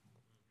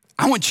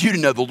 I want you to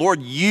know the Lord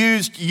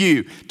used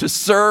you to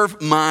serve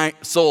my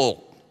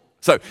soul.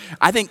 So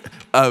I think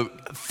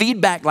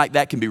feedback like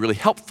that can be really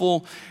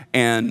helpful,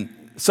 and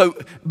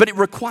But it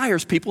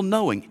requires people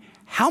knowing,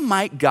 how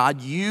might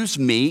God use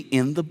me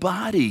in the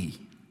body?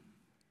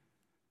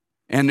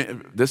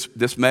 And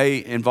this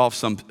may involve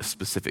some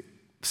specific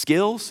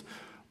skills,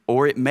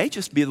 or it may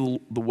just be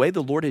the way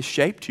the Lord has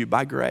shaped you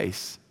by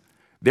grace.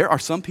 There are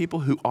some people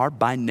who are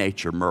by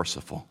nature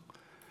merciful.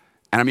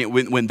 And I mean,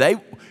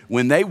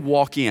 when they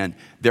walk in,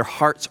 their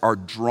hearts are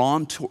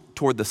drawn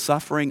toward the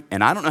suffering.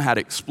 And I don't know how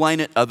to explain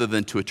it other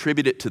than to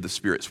attribute it to the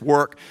Spirit's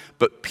work.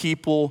 But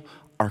people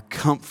are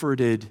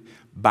comforted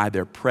by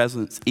their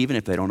presence, even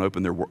if they don't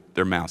open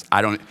their mouths.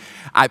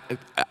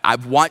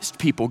 I've watched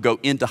people go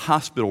into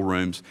hospital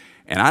rooms,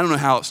 and I don't know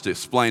how else to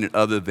explain it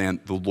other than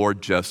the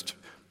Lord just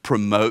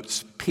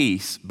promotes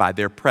peace by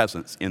their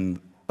presence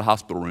in the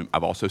hospital room.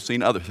 I've also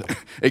seen other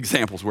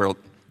examples where,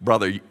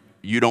 brother,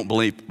 you don't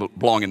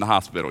belong in the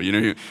hospital.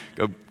 You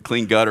go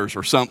clean gutters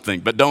or something.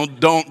 But there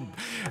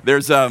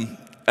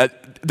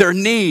are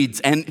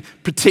needs and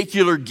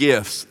particular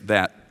gifts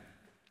that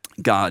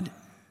God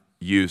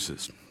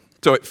uses.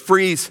 So it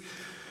frees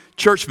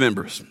church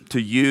members to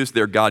use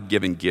their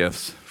God-given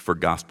gifts for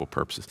gospel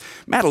purposes.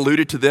 Matt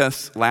alluded to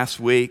this last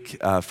week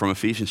from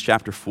Ephesians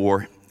chapter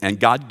 4. And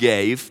God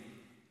gave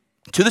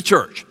to the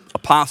church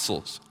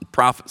apostles,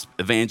 prophets,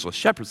 evangelists,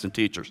 shepherds, and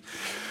teachers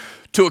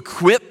to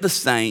equip the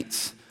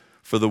saints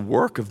for the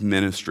work of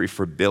ministry,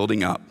 for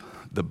building up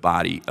the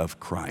body of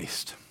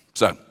Christ.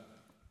 So,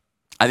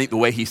 I think the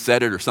way he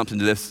said it, or something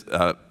to this,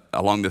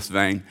 along this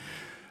vein,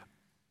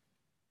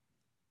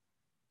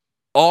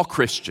 all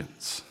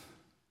Christians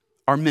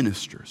are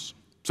ministers.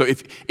 So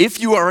if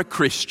you are a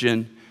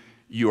Christian,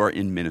 you are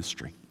in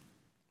ministry.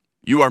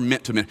 You are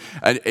meant to minister.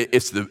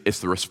 It's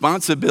the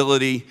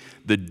responsibility,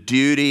 the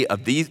duty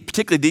of these,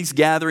 particularly these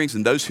gatherings,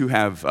 and those who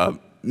have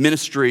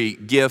ministry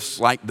gifts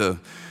like the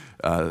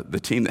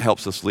team that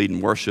helps us lead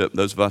in worship,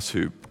 those of us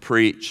who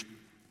preach,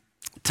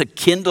 to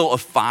kindle a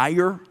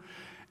fire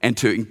and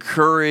to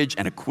encourage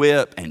and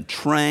equip and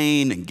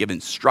train and give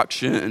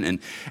instruction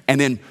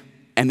and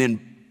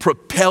then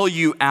propel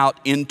you out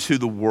into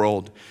the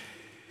world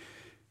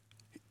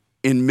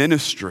in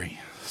ministry.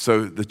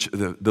 So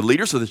the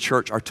leaders of the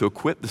church are to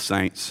equip the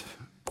saints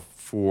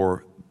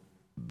for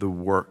the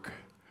work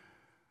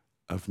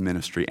of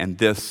ministry. And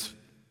this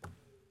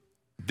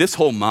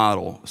whole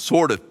model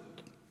sort of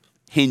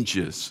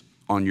hinges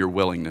on your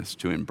willingness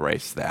to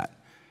embrace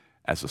that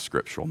as a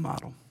scriptural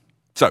model.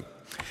 So,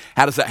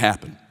 how does that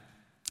happen?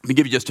 Let me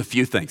give you just a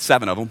few things,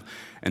 7 of them,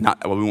 and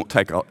we won't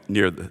take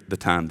near the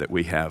time that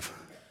we have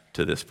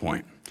to this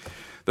point.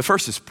 The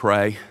first is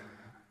pray.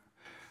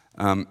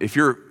 If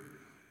your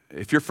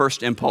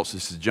first impulse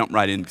is to jump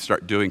right in and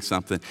start doing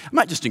something, I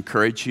might just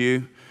encourage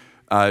you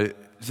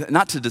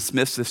not to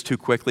dismiss this too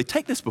quickly.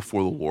 Take this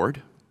before the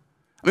Lord.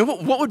 I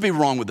mean, what would be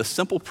wrong with a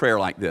simple prayer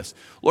like this?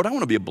 Lord, I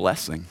want to be a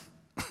blessing.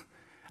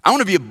 I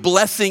want to be a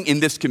blessing in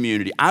this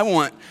community. I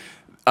want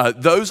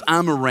those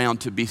I'm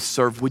around to be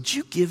served. Would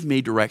you give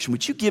me direction?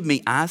 Would you give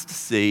me eyes to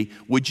see?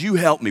 Would you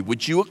help me?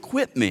 Would you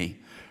equip me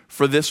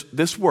for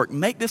this work?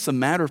 Make this a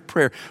matter of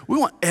prayer. We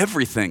want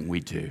everything we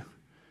do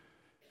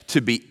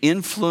to be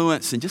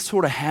influenced and just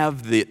sort of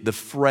have the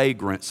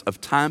fragrance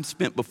of time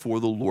spent before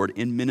the Lord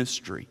in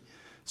ministry.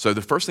 So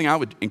the first thing I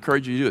would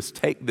encourage you to do is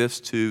take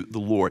this to the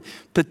Lord,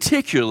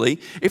 particularly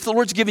if the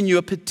Lord's given you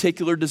a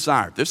particular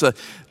desire. There's a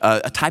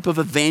type of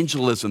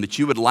evangelism that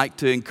you would like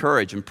to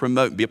encourage and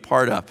promote and be a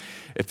part of.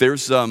 If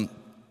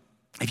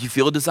you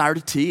feel a desire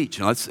to teach,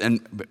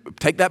 and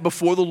take that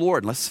before the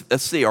Lord. Let's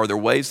see, are there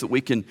ways that we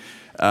can,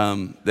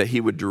 that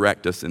He would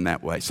direct us in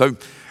that way? So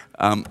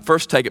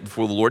first, take it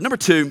before the Lord. Number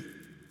 2,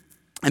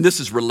 and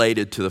this is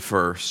related to the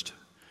first.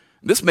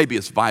 This may be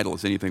as vital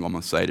as anything I'm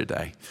going to say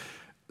today.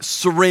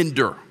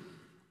 Surrender.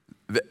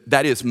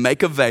 That is,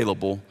 make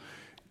available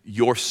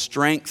your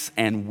strengths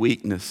and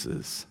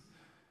weaknesses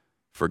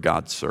for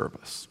God's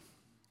service.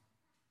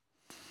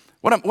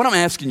 What I'm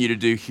asking you to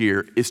do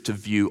here is to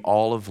view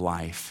all of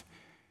life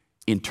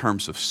in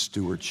terms of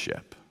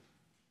stewardship.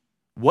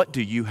 What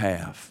do you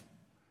have?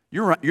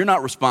 You're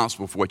not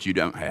responsible for what you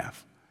don't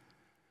have,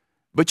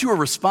 but you are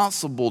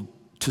responsible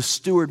to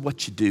steward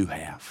what you do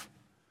have.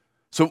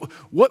 So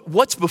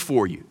what's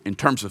before you in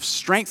terms of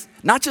strengths,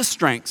 not just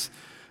strengths,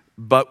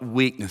 but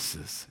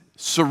weaknesses?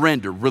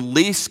 Surrender,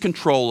 release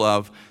control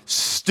of,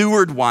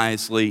 steward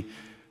wisely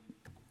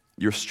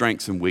your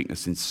strengths and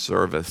weakness in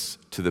service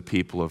to the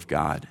people of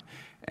God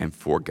and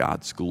for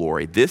God's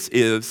glory. This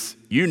is,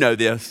 you know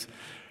this,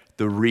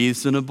 the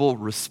reasonable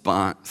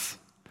response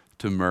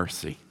to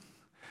mercy.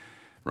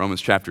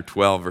 Romans chapter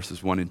 12,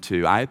 verses 1 and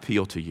 2. I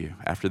appeal to you,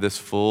 after this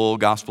full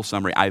gospel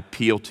summary, I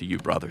appeal to you,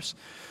 brothers,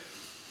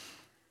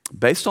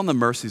 based on the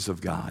mercies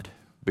of God,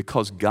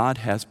 because God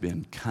has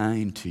been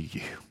kind to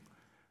you,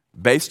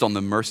 based on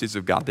the mercies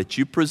of God, that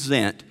you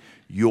present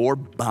your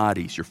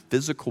bodies, your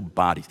physical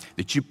bodies,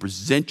 that you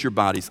present your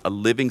bodies a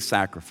living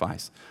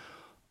sacrifice,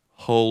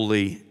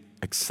 holy,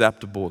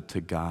 acceptable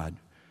to God,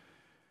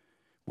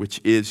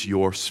 which is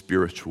your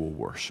spiritual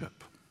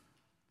worship.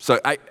 So,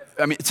 I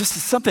mean, it's just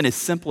something as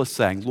simple as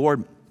saying,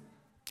 Lord,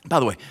 by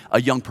the way, a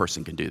young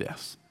person can do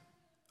this.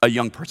 a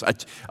young person.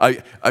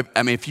 I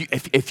mean,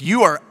 if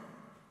you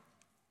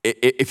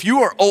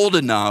are old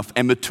enough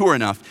and mature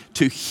enough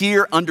to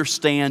hear,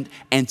 understand,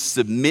 and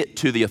submit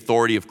to the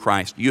authority of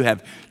Christ, you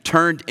have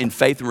turned in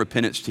faith and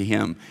repentance to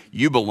Him,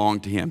 you belong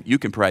to Him, you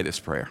can pray this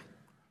prayer.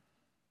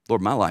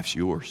 Lord, my life's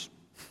yours.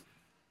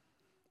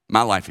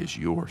 My life is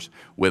yours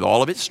with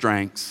all of its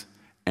strengths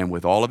and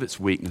with all of its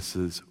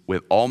weaknesses,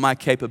 with all my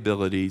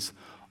capabilities,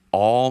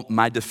 all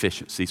my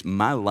deficiencies.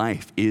 My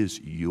life is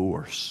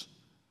yours.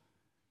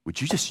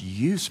 Would you just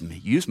use me?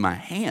 Use my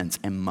hands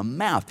and my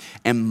mouth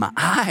and my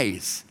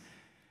eyes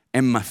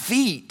and my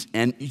feet,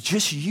 and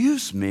just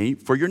use me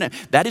for your name.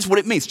 That is what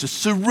it means to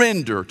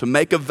surrender, to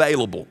make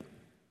available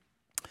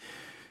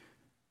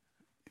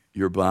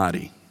your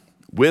body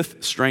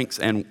with strengths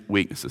and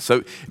weaknesses. So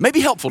it may be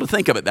helpful to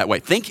think of it that way.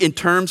 Think in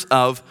terms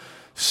of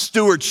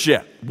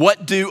stewardship.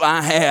 What do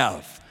I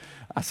have?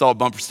 I saw a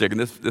bumper sticker, and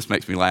this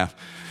makes me laugh.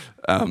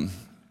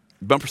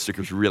 Bumper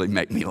stickers really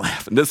make me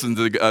laugh. And this is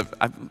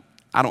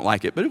I don't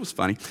like it, but it was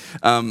funny.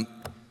 The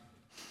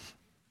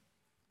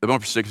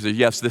bumper sticker says,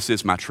 yes, this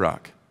is my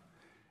truck.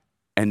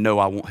 And no,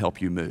 I won't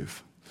help you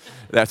move.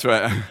 That's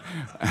right.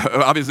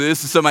 Obviously,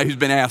 this is somebody who's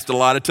been asked a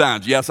lot of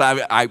times. Yes,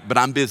 but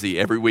I'm busy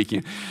every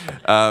weekend.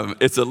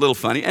 It's a little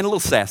funny and a little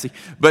sassy.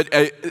 But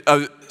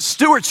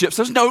stewardship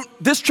says, no,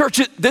 this truck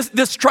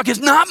is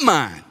not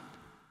mine.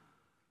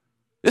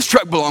 This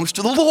truck belongs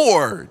to the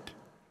Lord.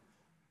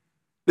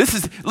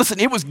 Listen,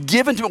 it was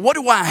given to me. What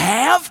do I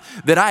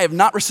have that I have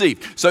not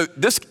received? So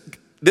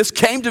this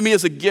came to me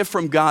as a gift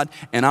from God,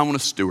 and I want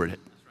to steward it.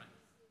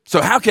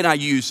 So how can I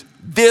use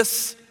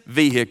this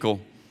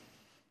vehicle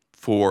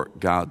for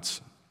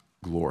God's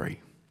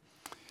glory?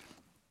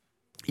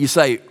 You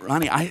say,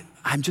 Ronnie,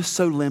 I'm just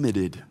so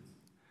limited.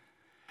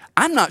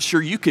 I'm not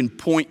sure you can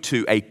point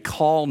to a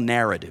call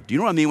narrative. Do you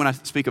know what I mean when I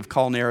speak of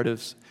call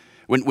narratives?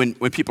 When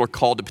people are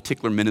called to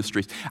particular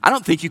ministries, I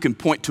don't think you can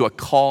point to a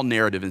call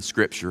narrative in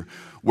Scripture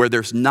where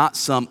there's not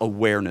some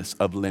awareness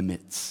of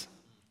limits,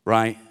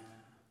 right?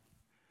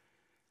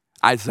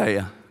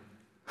 Isaiah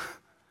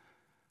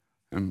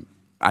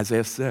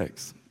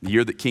 6, the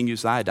year that King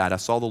Uzziah died, I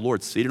saw the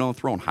Lord seated on the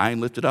throne, high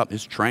and lifted up.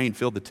 His train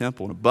filled the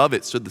temple, and above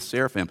it stood the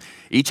seraphim,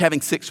 each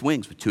having 6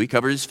 wings. With 2 he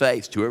covered his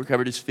face, 2 he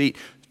covered his feet,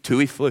 2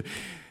 he flew.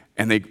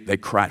 And they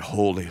cried,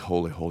 holy,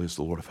 holy, holy is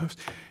the Lord of hosts.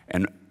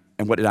 And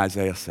what did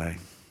Isaiah say?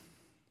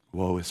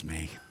 Woe is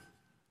me.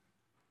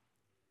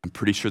 I'm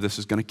pretty sure this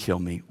is going to kill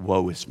me.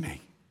 Woe is me.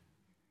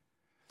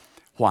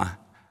 Why?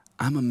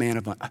 I'm a man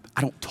of, I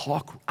don't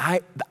talk,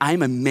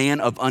 I'm a man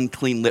of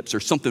unclean lips.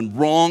 There's something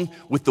wrong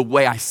with the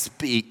way I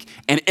speak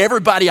and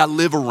everybody I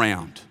live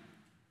around.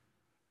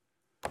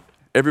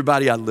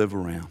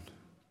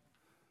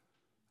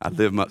 I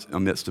live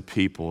amidst a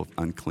people of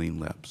unclean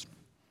lips.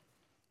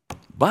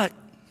 But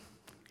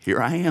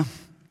here I am.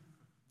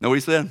 Know what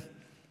he said?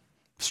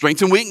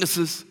 Strengths and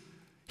weaknesses.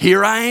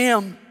 Here I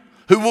am.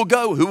 Who will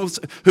go? Who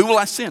will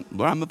I send?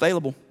 Lord, I'm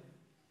available.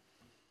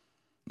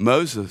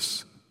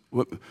 Moses,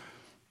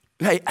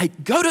 hey,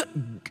 go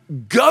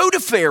to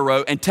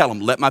Pharaoh and tell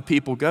him, let my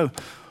people go.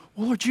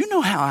 Well, Lord, you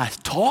know how I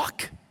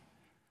talk.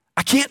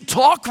 I can't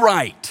talk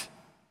right.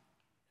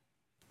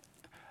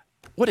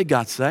 What did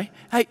God say?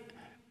 Hey,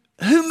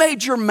 who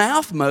made your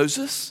mouth,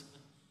 Moses?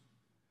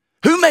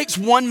 Who makes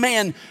one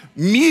man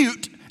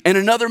mute and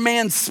another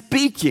man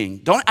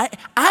speaking?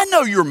 I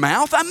know your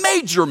mouth. I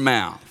made your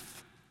mouth.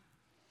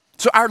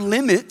 So our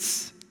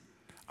limits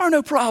are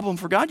no problem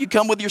for God. You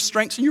come with your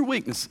strengths and your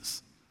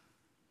weaknesses.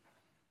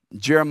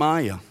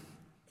 Jeremiah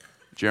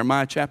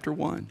chapter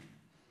 1.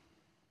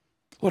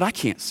 Lord, I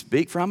can't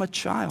speak for I'm a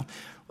child.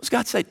 What does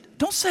God say?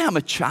 Don't say I'm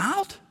a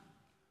child.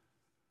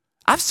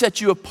 I've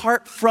set you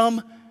apart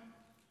from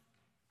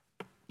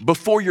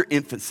before your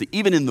infancy,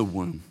 even in the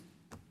womb.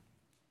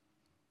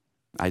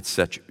 I'd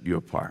set you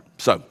apart.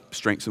 So,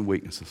 strengths and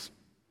weaknesses.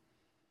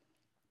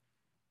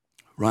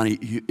 Ronnie,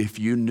 if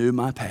you knew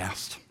my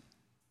past,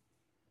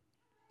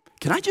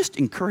 can I just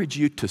encourage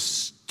you to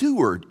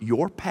steward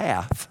your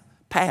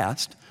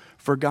past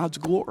for God's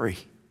glory?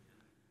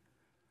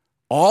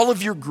 All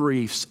of your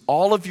griefs,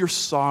 all of your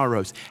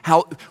sorrows,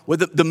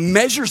 the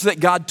measures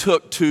that God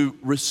took to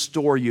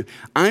restore you,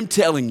 I'm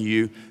telling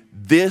you,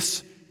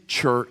 this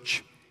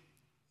church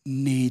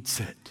needs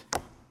it.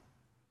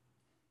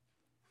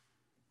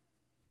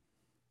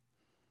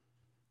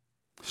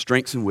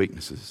 Strengths and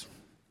weaknesses.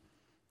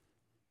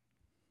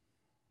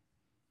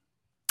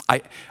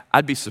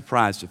 I'd be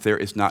surprised if there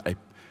is not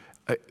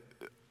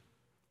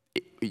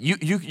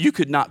you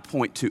could not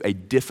point to a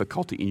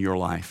difficulty in your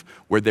life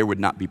where there would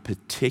not be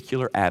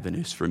particular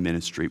avenues for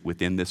ministry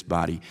within this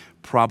body,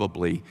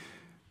 probably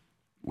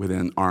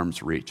within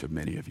arm's reach of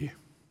many of you.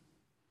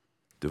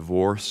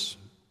 Divorce,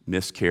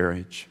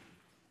 miscarriage,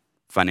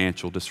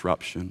 financial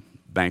disruption,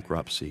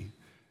 bankruptcy,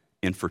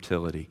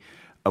 infertility,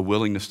 a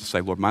willingness to say,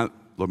 Lord, my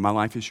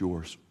life is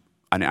yours.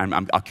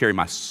 I'll carry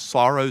my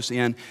sorrows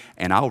in,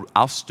 and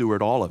I'll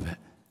steward all of it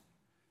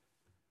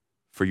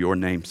for your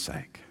name's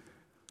sake.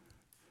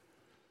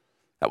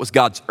 That was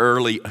God's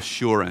early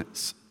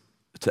assurance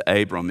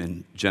to Abram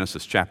in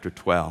Genesis chapter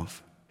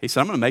 12. He said,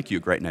 I'm going to make you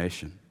a great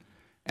nation,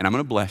 and I'm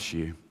going to bless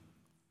you,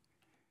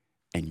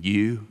 and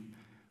you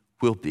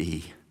will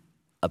be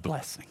a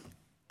blessing.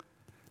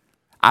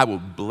 I will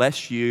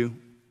bless you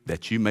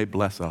that you may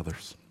bless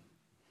others.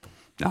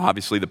 Now,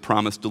 obviously, the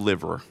promised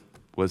deliverer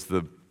was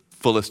the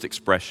fullest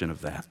expression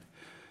of that.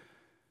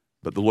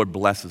 But the Lord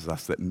blesses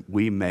us that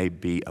we may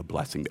be a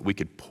blessing, that we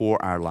could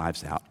pour our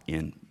lives out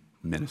in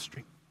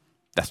ministry.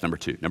 That's number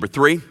 2. Number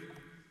 3,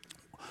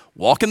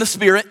 walk in the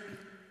Spirit,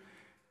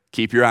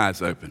 keep your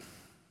eyes open.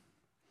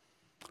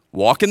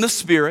 Walk in the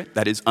Spirit,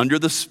 that is under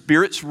the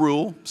Spirit's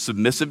rule,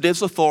 submissive to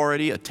His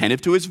authority,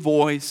 attentive to His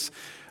voice,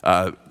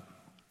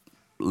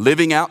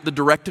 living out the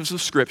directives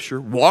of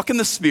Scripture. Walk in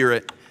the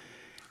Spirit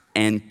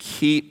and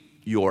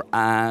keep your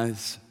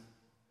eyes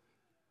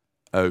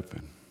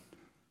open.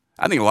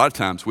 I think a lot of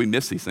times we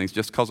miss these things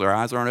just because our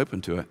eyes aren't open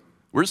to it.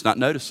 We're just not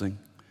noticing.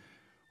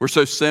 We're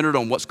so centered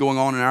on what's going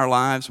on in our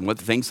lives and what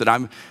the things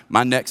that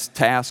my next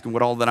task and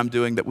what all that I'm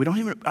doing that we don't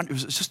even,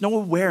 there's just no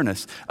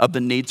awareness of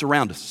the needs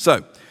around us.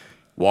 So,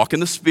 walk in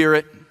the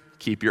Spirit,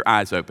 keep your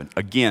eyes open.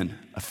 Again,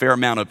 a fair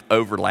amount of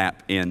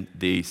overlap in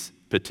these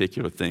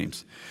particular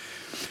themes.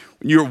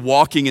 When you're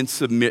walking in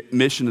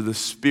submission to the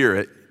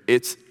Spirit,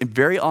 it's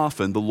very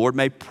often the Lord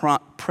may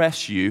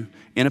press you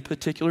in a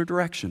particular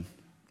direction.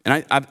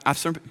 And I've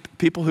seen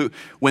people who,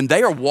 when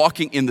they are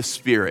walking in the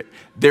Spirit,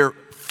 their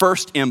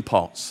first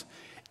impulse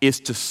is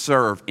to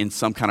serve in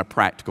some kind of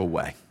practical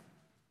way.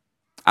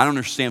 I don't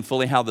understand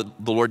fully how the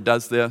Lord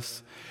does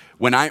this.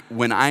 When I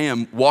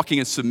am walking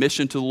in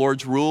submission to the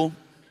Lord's rule,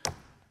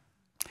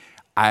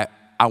 I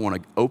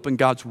want to open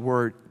God's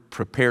Word,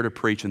 prepare to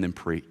preach, and then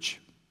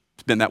preach.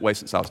 It's been that way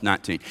since I was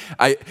 19.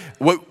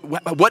 What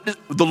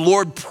the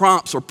Lord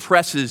prompts or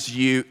presses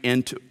you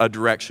into a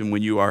direction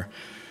when you are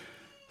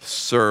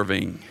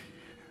serving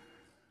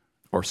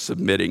or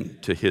submitting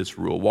to His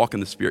rule. Walk in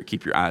the Spirit,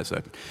 keep your eyes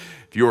open.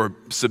 If you're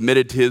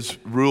submitted to His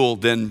rule,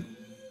 then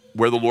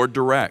where the Lord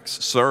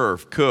directs,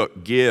 serve,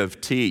 cook,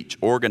 give, teach,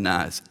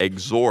 organize,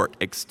 exhort,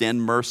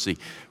 extend mercy,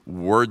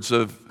 words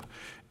of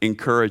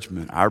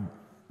encouragement. Our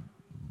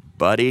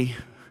buddy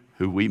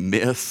who we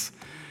miss,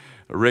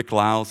 Rick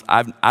Lyles,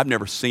 I've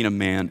never seen a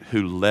man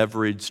who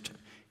leveraged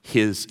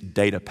his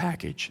data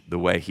package the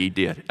way he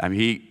did. I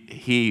mean,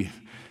 he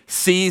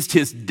seized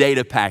his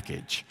data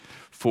package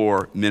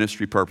for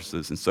ministry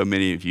purposes, and so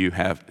many of you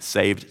have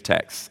saved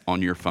texts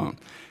on your phone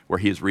where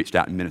he has reached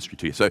out in ministry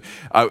to you. So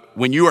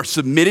when you are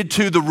submitted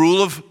to the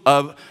rule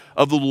of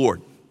the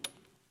Lord,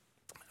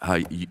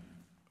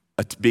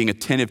 being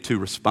attentive to,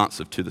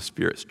 responsive to the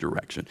Spirit's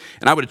direction.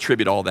 And I would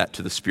attribute all that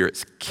to the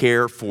Spirit's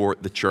care for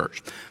the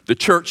church. The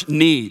church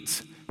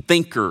needs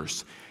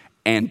thinkers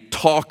and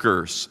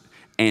talkers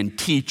and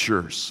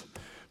teachers,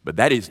 but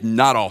that is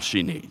not all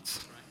she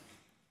needs.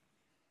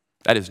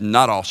 That is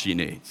not all she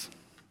needs.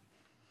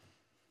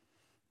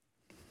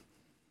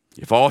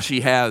 If all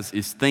she has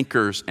is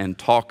thinkers and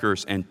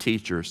talkers and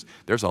teachers,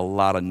 there's a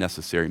lot of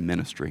necessary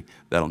ministry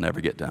that'll never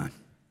get done.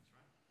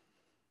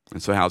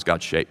 And so how has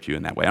God shaped you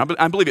in that way?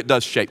 I believe it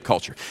does shape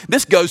culture.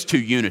 This goes to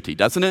unity,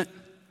 doesn't it?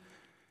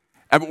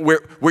 Where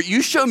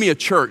you show me a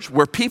church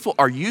where people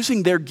are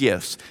using their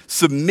gifts,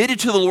 submitted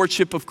to the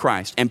Lordship of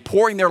Christ, and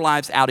pouring their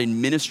lives out in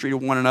ministry to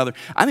one another,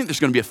 I think there's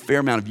going to be a fair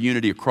amount of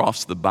unity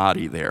across the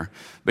body there.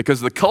 Because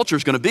the culture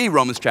is going to be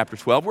Romans chapter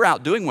 12. We're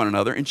outdoing one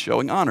another and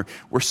showing honor.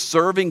 We're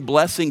serving,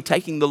 blessing,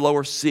 taking the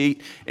lower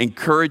seat,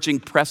 encouraging,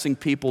 pressing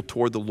people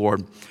toward the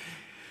Lord,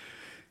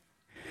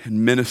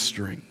 and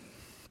ministering.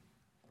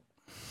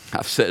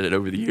 I've said it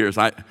over the years.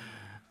 I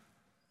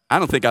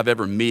don't think I've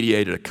ever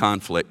mediated a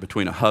conflict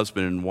between a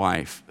husband and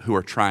wife who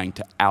are trying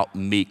to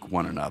out-meek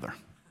one another.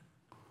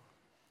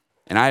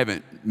 And I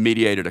haven't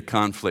mediated a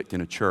conflict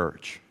in a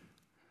church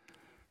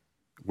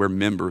where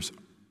members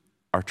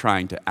are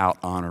trying to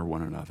out-honor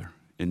one another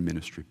in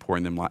ministry,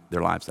 pouring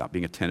their lives out,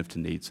 being attentive to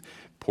needs,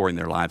 pouring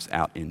their lives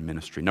out in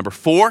ministry. Number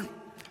 4,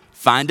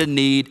 find a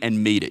need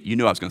and meet it. You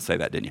knew I was going to say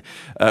that, didn't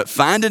you?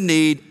 Find a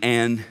need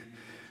and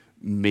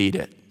meet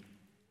it.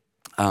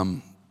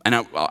 And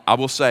I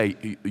will say,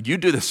 you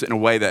do this in a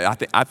way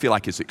that I feel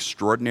like is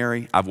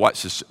extraordinary. I've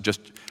watched this just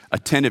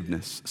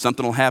attentiveness.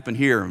 Something will happen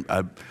here.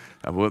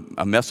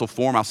 A mess will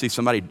form. I'll see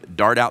somebody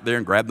dart out there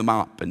and grab the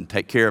mop and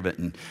take care of it.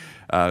 And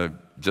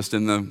just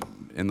in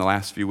the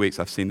last few weeks,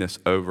 I've seen this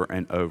over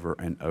and over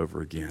and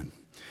over again.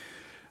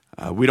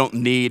 We don't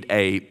need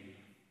a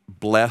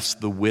Bless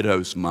the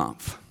Widows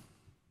Month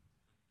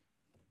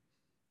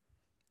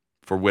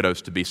for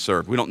widows to be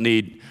served. We don't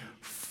need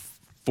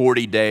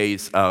 40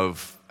 days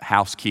of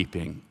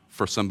housekeeping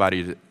for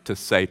somebody to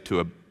say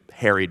to a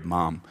harried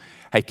mom,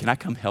 hey, can I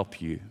come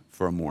help you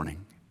for a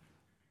morning?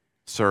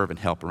 Serve and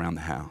help around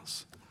the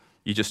house.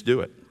 You just do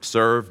it.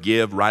 Serve,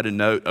 give, write a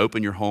note,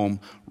 open your home,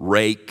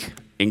 rake,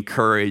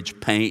 encourage,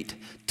 paint,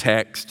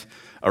 text,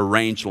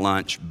 arrange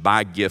lunch,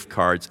 buy gift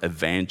cards,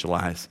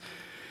 evangelize.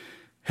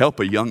 Help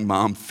a young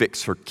mom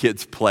fix her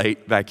kid's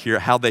plate back here.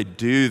 How they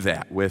do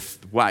that with,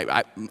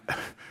 I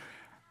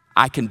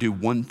can do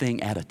one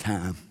thing at a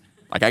time.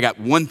 Like I got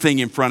one thing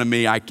in front of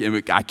me, I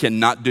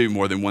cannot do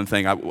more than one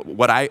thing.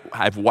 What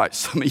I've watched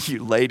some of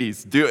you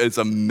ladies do is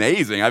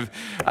amazing. I've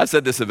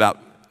said this about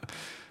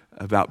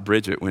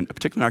Bridget,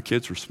 particularly when our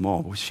kids were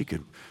small. Well, she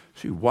could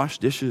wash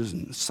dishes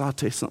and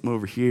saute something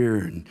over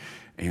here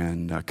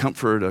and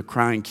comfort a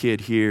crying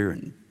kid here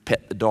and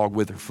pet the dog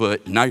with her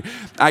foot. And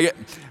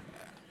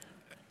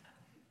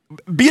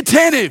be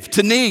attentive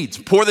to needs.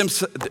 Pour them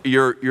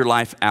your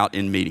life out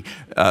in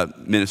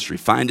ministry.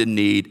 Find a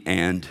need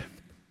and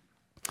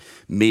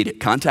meet it.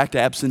 Contact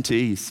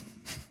absentees.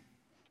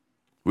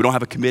 We don't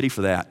have a committee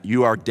for that.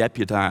 You are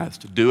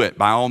deputized. Do it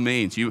by all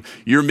means.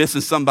 You're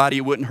missing somebody.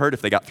 It wouldn't hurt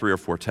if they got 3 or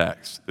 4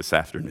 texts this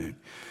afternoon.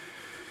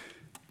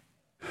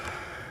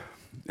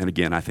 And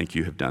again, I think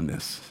you have done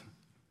this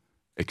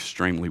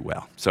extremely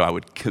well. So I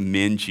would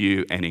commend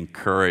you and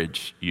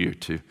encourage you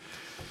to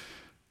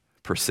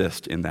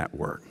persist in that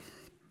work.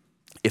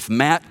 If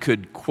Matt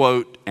could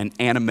quote an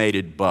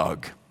animated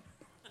bug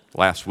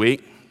last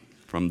week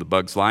from The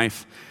Bug's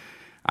Life,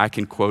 I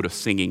can quote a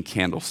singing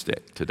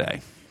candlestick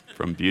today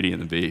from Beauty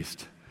and the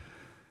Beast.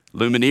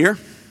 Lumineer,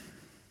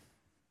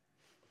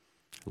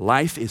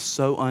 life is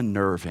so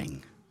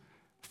unnerving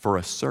for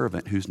a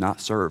servant who's not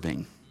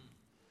serving.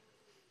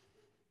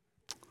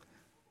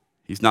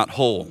 He's not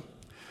whole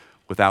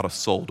without a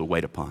soul to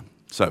wait upon.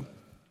 So,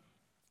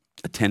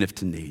 attentive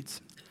to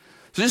needs.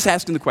 So just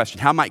asking the question,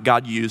 how might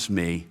God use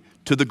me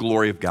to the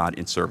glory of God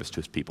in service to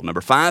his people?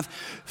 Number 5,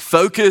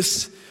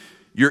 focus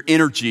your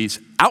energies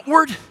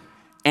outward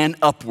and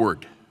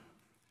upward.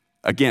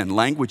 Again,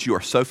 language you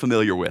are so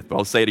familiar with, but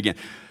I'll say it again.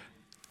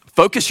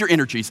 Focus your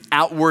energies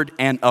outward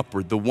and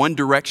upward. The one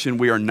direction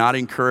we are not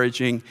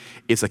encouraging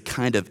is a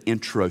kind of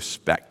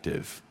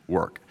introspective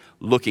work,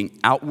 looking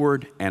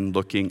outward and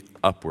looking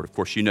upward. Of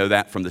course, you know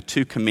that from the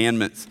 2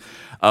 commandments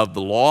of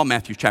the law.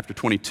 Matthew chapter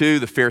 22,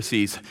 the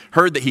Pharisees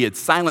heard that he had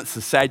silenced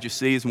the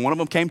Sadducees, and one of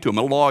them came to him,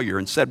 a lawyer,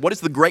 and said, "What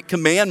is the great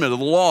commandment of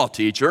the law,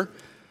 teacher?"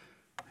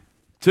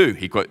 2,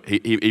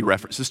 he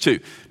references 2.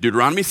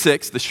 Deuteronomy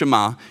 6, the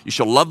Shema, you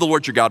shall love the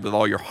Lord your God with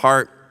all your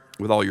heart,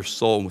 with all your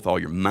soul, and with all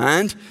your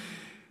mind.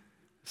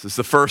 This is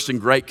the first and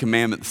great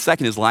commandment. The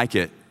second is like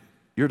it.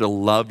 You're to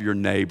love your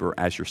neighbor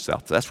as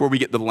yourself. So that's where we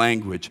get the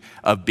language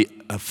of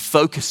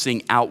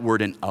focusing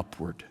outward and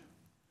upward.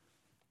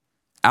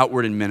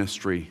 Outward in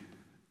ministry,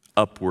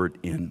 upward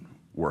in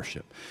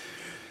worship.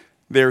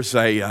 There's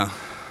a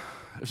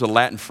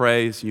Latin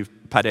phrase, you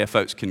Paideia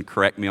folks can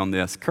correct me on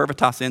this,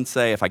 curvatus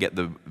inse, if I get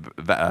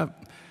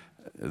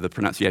the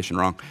pronunciation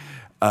wrong,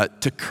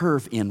 to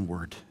curve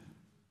inward.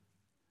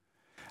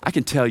 I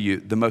can tell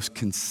you the most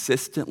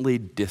consistently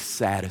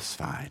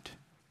dissatisfied,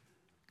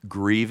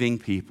 grieving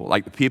people,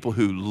 like the people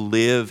who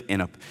live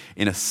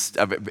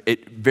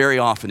it very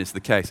often is the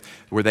case,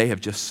 where they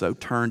have just so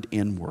turned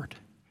inward.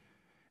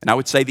 And I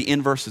would say the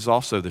inverse is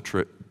also the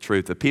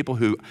truth. The people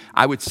who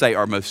I would say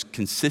are most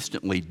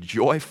consistently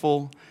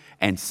joyful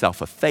and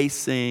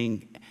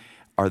self-effacing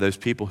are those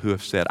people who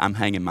have said, I'm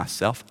hanging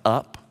myself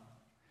up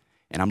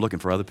and I'm looking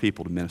for other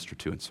people to minister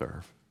to and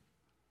serve.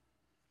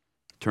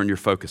 Turn your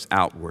focus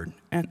outward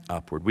and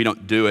upward. We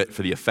don't do it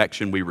for the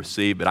affection we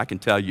receive, but I can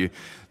tell you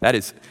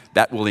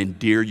that will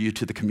endear you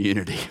to the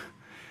community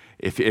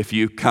if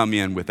you come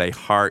in with a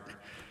heart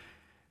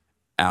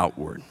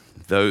outward.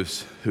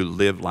 Those who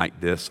live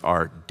like this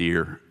are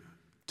dear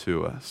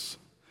to us.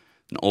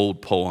 An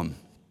old poem.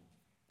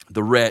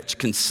 The wretch,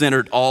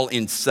 considered all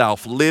in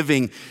self,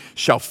 living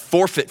shall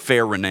forfeit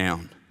fair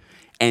renown,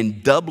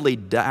 and doubly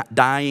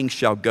dying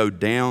shall go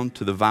down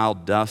to the vile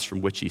dust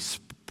from which he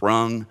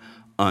sprung,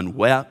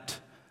 unwept,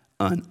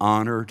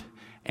 unhonored,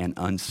 and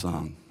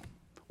unsung.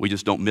 We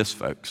just don't miss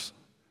folks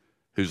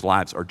whose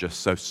lives are just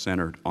so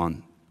centered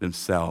on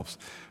themselves,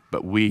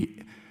 but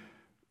we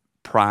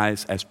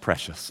prize as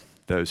precious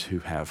those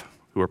who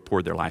are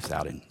poured their lives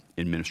out in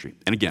ministry.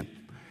 And again,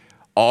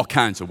 all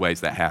kinds of ways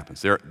that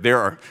happens.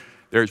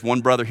 There's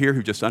one brother here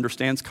who just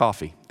understands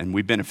coffee, and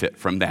we benefit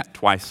from that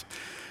twice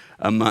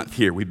a month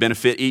here. We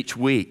benefit each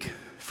week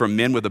from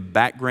men with a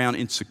background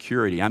in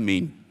security. I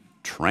mean,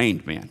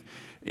 trained men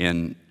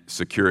in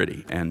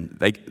security. And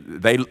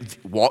they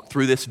walk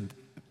through this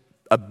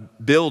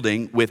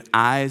building with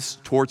eyes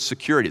towards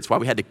security. It's why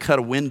we had to cut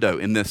a window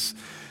in this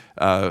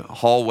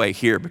hallway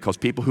here, because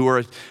people who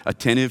are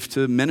attentive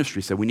to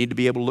ministry said we need to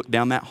be able to look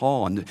down that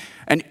hall.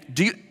 And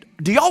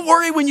do y'all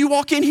worry when you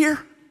walk in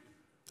here?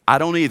 I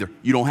don't either.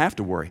 You don't have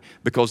to worry,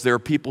 because there are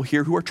people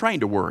here who are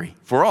trained to worry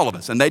for all of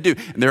us, and they do.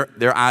 And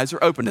their eyes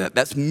are open to that.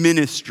 That's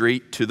ministry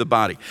to the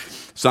body.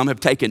 Some have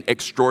taken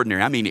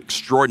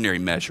extraordinary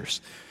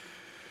measures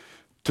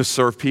to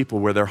serve people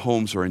where their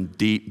homes are in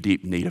deep,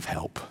 deep need of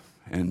help,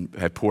 and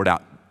have poured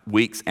out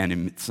weeks and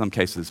in some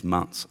cases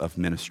months of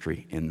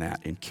ministry in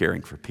that, in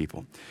caring for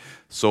people.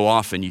 So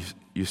often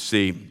you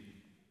see,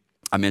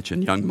 I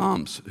mentioned young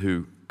moms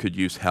who could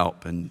use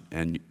help,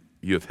 and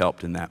you have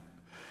helped in that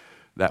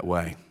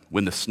way.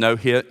 When the snow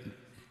hit,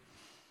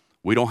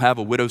 we don't have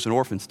a widows and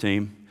orphans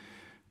team,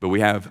 but we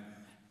have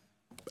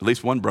at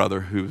least one brother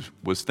who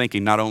was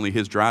thinking not only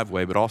his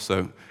driveway, but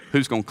also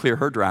who's going to clear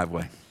her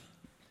driveway.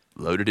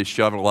 loaded his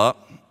shovel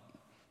up,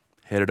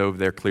 headed over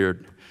there,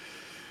 cleared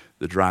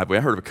the driveway.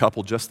 I heard of a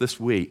couple just this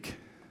week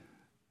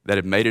that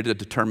have made it a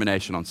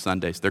determination on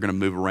Sundays. They're going to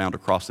move around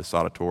across this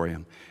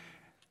auditorium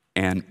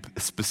and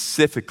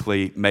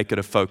specifically make it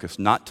a focus,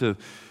 not to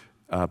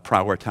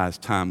prioritize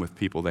time with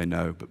people they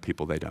know, but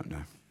people they don't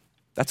know.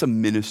 That's a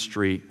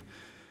ministry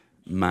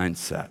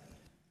mindset.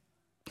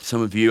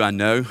 Some of you I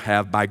know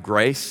have, by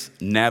grace,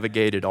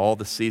 navigated all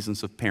the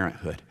seasons of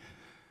parenthood.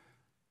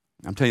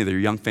 I'm telling you, there are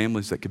young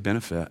families that could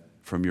benefit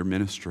from your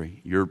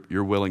ministry,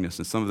 your willingness.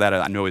 And some of that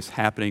I know is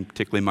happening,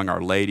 particularly among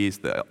our ladies,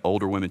 the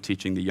older women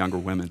teaching the younger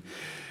women.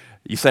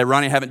 You say,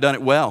 Ronnie, I haven't done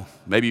it well.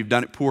 Maybe you've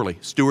done it poorly.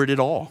 Steward it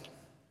all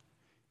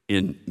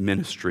in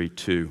ministry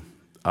to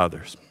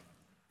others.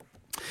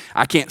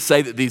 I can't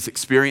say that these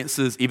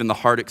experiences, even the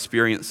hard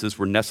experiences,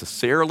 were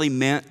necessarily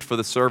meant for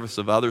the service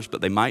of others,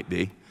 but they might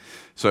be.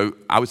 So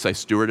I would say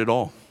steward it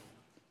all.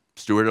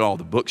 Steward it all.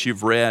 The books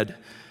you've read,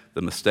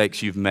 the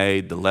mistakes you've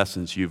made, the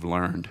lessons you've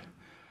learned,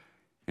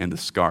 and the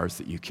scars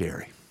that you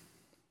carry.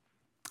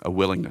 A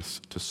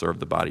willingness to serve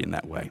the body in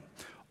that way.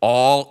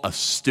 All a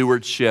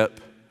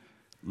stewardship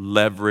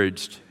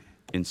leveraged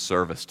in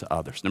service to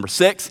others. Number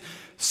 6,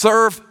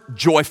 serve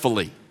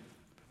joyfully.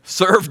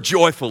 Serve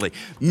joyfully.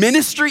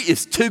 Ministry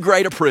is too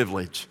great a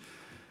privilege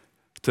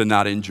to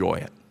not enjoy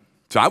it.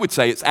 So I would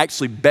say it's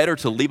actually better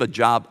to leave a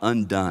job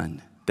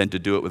undone than to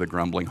do it with a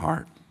grumbling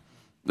heart.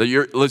 It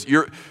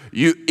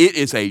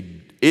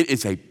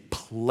is a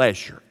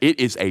pleasure. It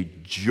is a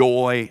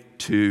joy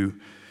to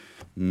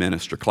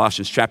minister.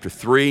 Colossians chapter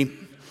 3,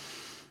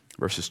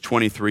 verses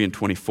 23 and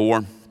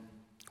 24.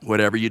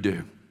 Whatever you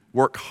do,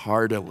 work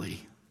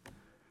heartily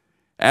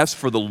as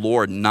for the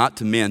Lord, not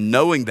to men,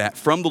 knowing that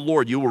from the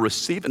Lord you will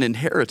receive an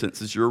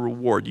inheritance as your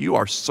reward. You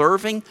are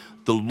serving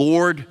the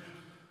Lord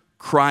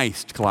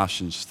Christ,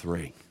 Colossians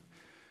 3.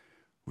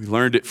 We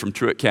learned it from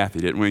Truett Cathy,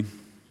 didn't we?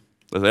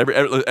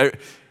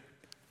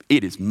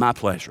 It is my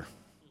pleasure.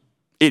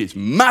 It is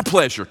my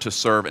pleasure to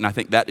serve, and I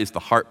think that is the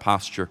heart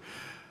posture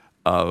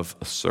of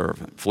a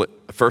servant. 1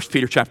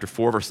 Peter chapter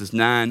 4, verses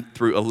 9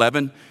 through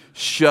 11.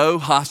 Show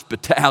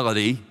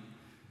hospitality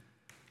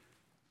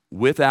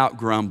without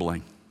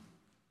grumbling.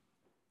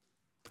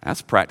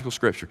 That's practical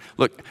scripture.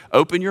 Look,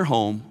 open your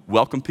home,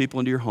 welcome people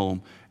into your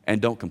home, and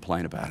don't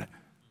complain about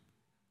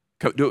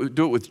it. Do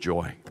it with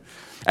joy.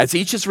 As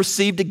each has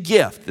received a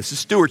gift, this is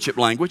stewardship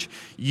language,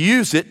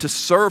 use it to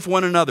serve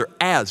one another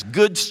as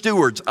good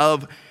stewards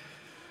of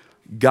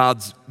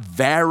God's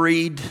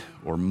varied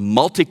or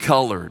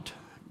multicolored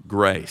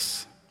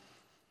grace.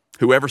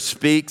 Whoever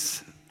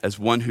speaks, as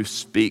one who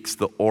speaks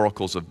the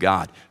oracles of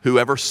God.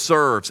 Whoever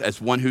serves, as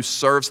one who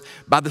serves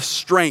by the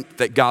strength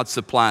that God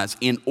supplies,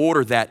 in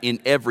order that in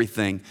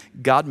everything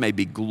God may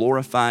be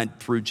glorified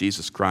through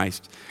Jesus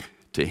Christ.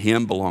 To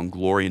him belong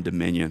glory and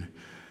dominion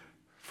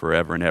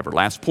forever and ever.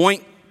 Last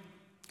point,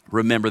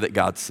 remember that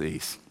God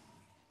sees.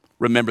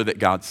 Remember that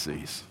God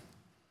sees.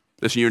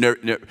 Listen,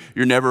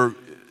 you're never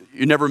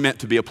meant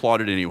to be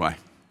applauded anyway.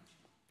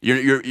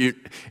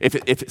 If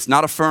it's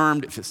not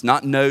affirmed, if it's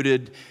not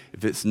noted,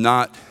 if it's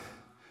not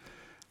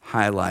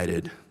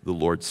highlighted, the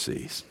Lord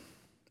sees.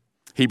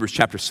 Hebrews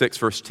chapter 6,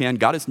 verse 10,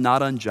 God is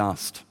not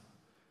unjust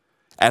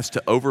as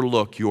to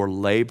overlook your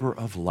labor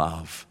of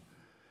love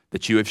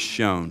that you have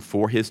shown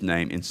for his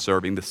name in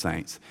serving the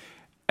saints,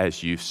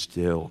 as you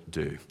still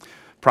do.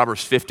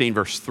 Proverbs 15,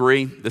 verse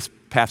 3, this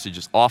passage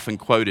is often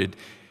quoted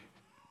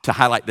to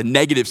highlight the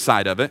negative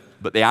side of it,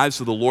 but the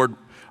eyes of the Lord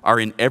are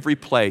in every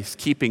place,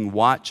 keeping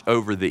watch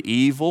over the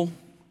evil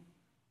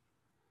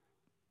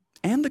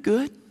and the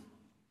good.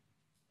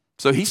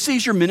 So he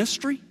sees your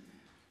ministry.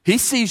 He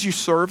sees you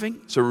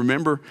serving. So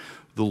remember,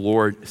 the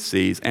Lord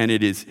sees, and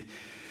it is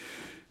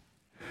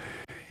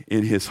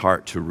in his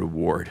heart to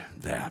reward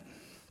that.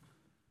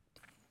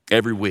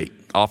 Every week,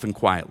 often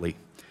quietly,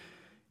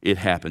 it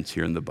happens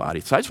here in the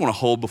body. So I just want to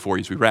hold before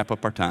you as we wrap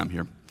up our time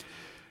here,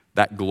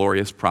 that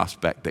glorious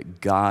prospect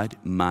that God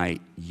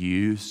might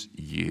use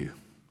you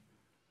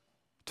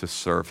to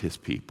serve his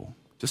people.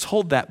 Just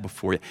hold that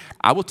before you.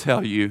 I will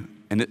tell you,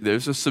 and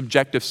there's a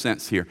subjective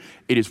sense here,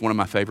 it is one of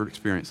my favorite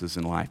experiences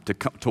in life,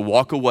 to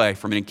walk away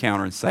from an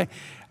encounter and say,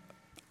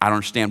 I don't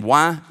understand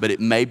why, but it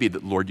may be that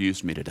the Lord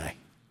used me today.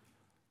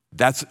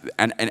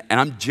 And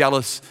I'm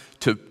jealous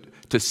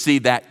to see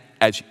that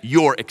as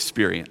your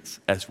experience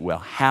as well.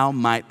 How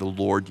might the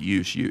Lord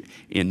use you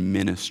in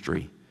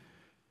ministry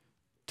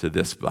to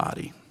this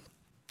body?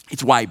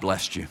 It's why he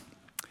blessed you.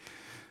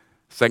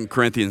 2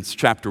 Corinthians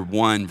chapter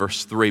 1,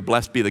 verse 3,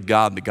 blessed be the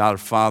God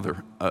of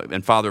Father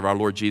and Father of our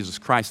Lord Jesus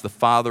Christ, the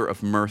Father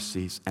of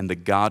mercies and the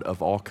God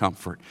of all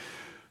comfort,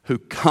 who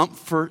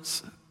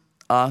comforts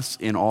us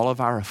in all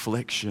of our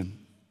affliction,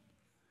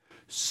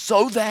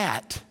 so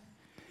that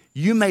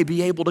you may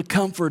be able to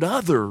comfort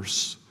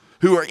others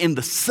who are in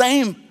the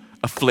same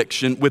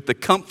affliction with the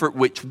comfort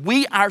which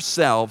we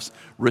ourselves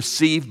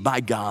receive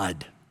by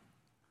God.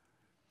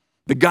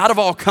 The God of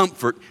all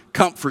comfort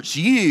comforts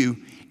you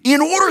in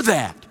order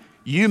that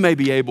you may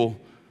be able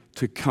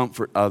to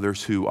comfort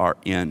others who are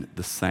in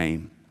the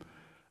same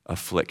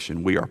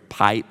affliction. We are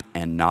pipe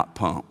and not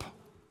pump.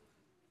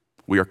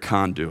 We are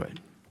conduit.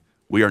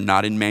 We are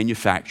not in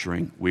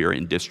manufacturing. We are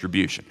in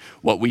distribution.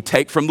 What we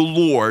take from the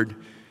Lord,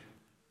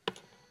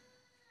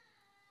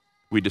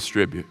 we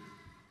distribute.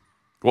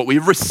 What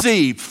we've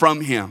received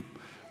from him,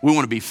 we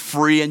want to be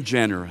free and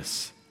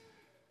generous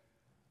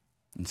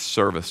in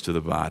service to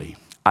the body.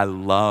 I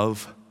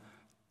love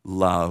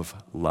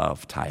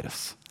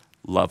Titus.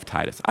 Love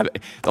Titus.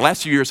 The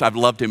last few years, I've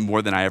loved him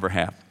more than I ever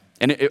have.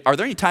 And are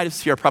there any Titus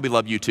here? I probably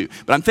love you too.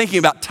 But I'm thinking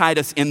about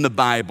Titus in the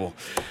Bible.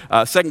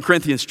 2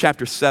 Corinthians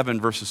chapter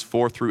 7, verses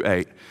 4 through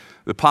 8.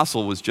 The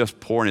apostle was just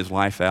pouring his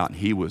life out, and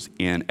he was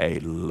in a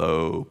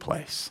low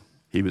place.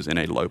 He was in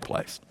a low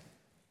place.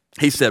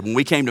 He said, when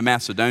we came to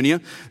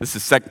Macedonia, this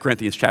is 2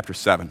 Corinthians chapter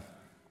 7.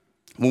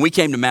 When we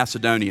came to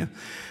Macedonia,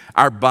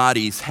 our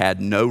bodies had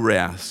no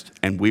rest,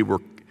 and we were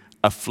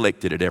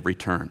afflicted at every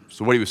turn.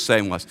 So what he was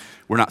saying was,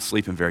 we're not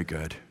sleeping very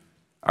good.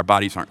 Our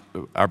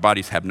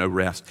bodies have no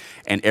rest.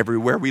 And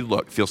everywhere we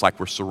look, feels like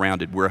we're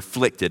surrounded. We're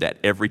afflicted at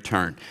every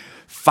turn.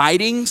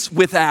 Fightings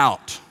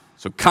without,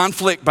 so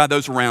conflict by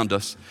those around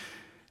us,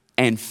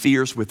 and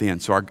fears within.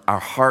 So our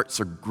hearts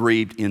are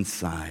grieved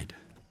inside.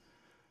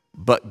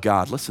 But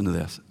God, listen to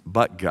this,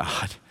 but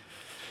God,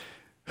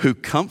 who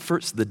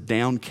comforts the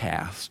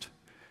downcast,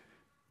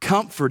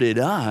 comforted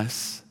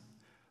us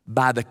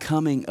by the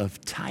coming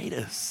of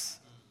Titus.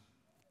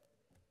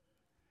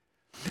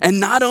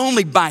 And not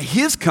only by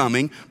his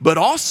coming, but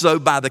also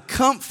by the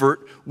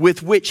comfort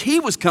with which he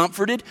was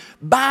comforted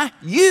by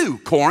you,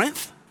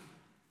 Corinth.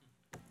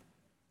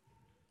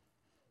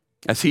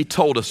 As he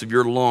told us of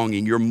your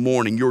longing, your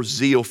mourning, your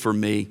zeal for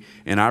me,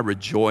 and I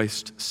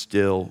rejoiced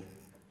still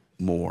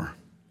more.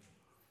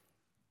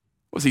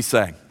 What's he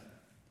saying?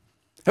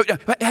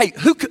 Hey,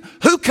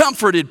 who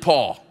comforted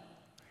Paul?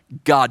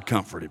 God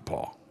comforted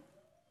Paul.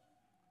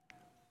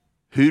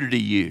 Who did he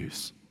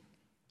use?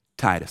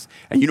 Titus.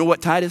 And you know what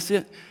Titus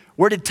is?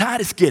 Where did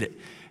Titus get it?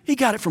 He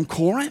got it from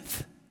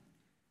Corinth.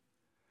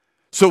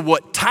 So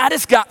what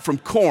Titus got from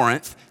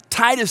Corinth,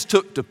 Titus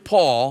took to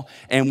Paul,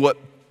 and what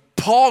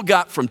Paul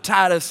got from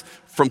Titus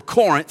from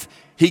Corinth,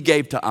 he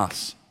gave to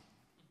us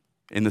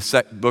in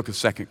the book of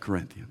 2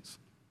 Corinthians.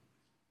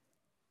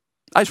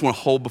 I just want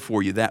to hold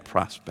before you that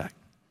prospect.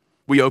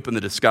 We open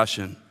the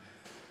discussion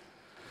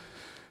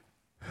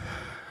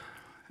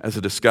as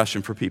a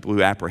discussion for people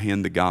who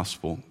apprehend the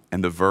gospel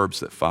and the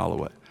verbs that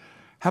follow it.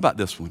 How about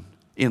this one?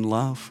 In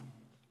love.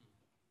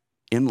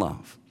 In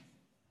love.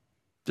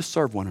 Just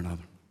serve one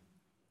another.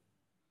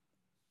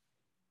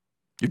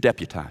 You're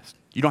deputized.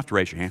 You don't have to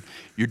raise your hand.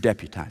 You're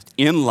deputized.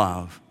 In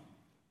love,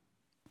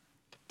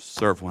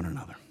 serve one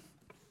another.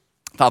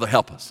 Father,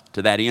 help us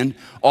to that end.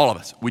 All of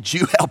us. Would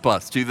you help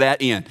us to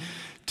that end?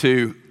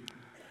 To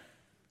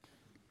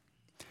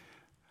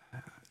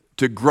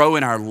grow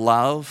in our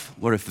love.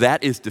 Lord, if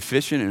that is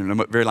deficient, and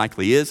it very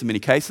likely is in many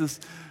cases,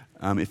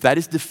 if that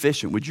is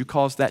deficient, would you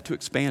cause that to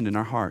expand in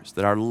our hearts,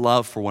 that our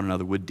love for one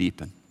another would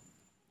deepen?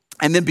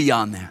 And then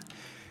beyond that,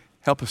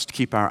 help us to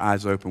keep our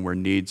eyes open where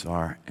needs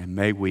are, and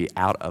may we,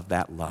 out of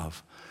that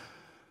love,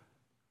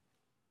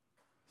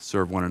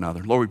 serve one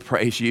another. Lord, we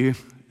praise you.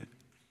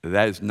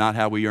 That is not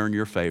how we earn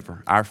your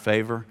favor. Our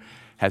favor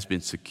has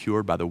been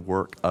secured by the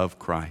work of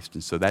Christ.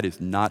 And so that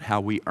is not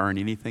how we earn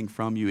anything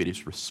from you. It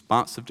is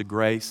responsive to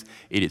grace.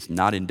 It is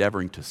not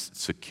endeavoring to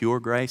secure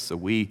grace. So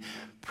we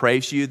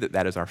praise you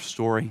that is our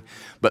story.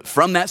 But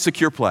from that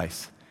secure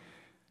place,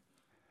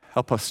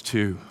 help us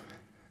to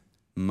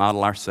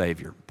model our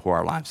Savior, pour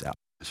our lives out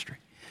in ministry.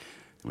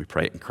 And we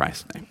pray it in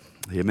Christ's name.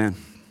 Amen.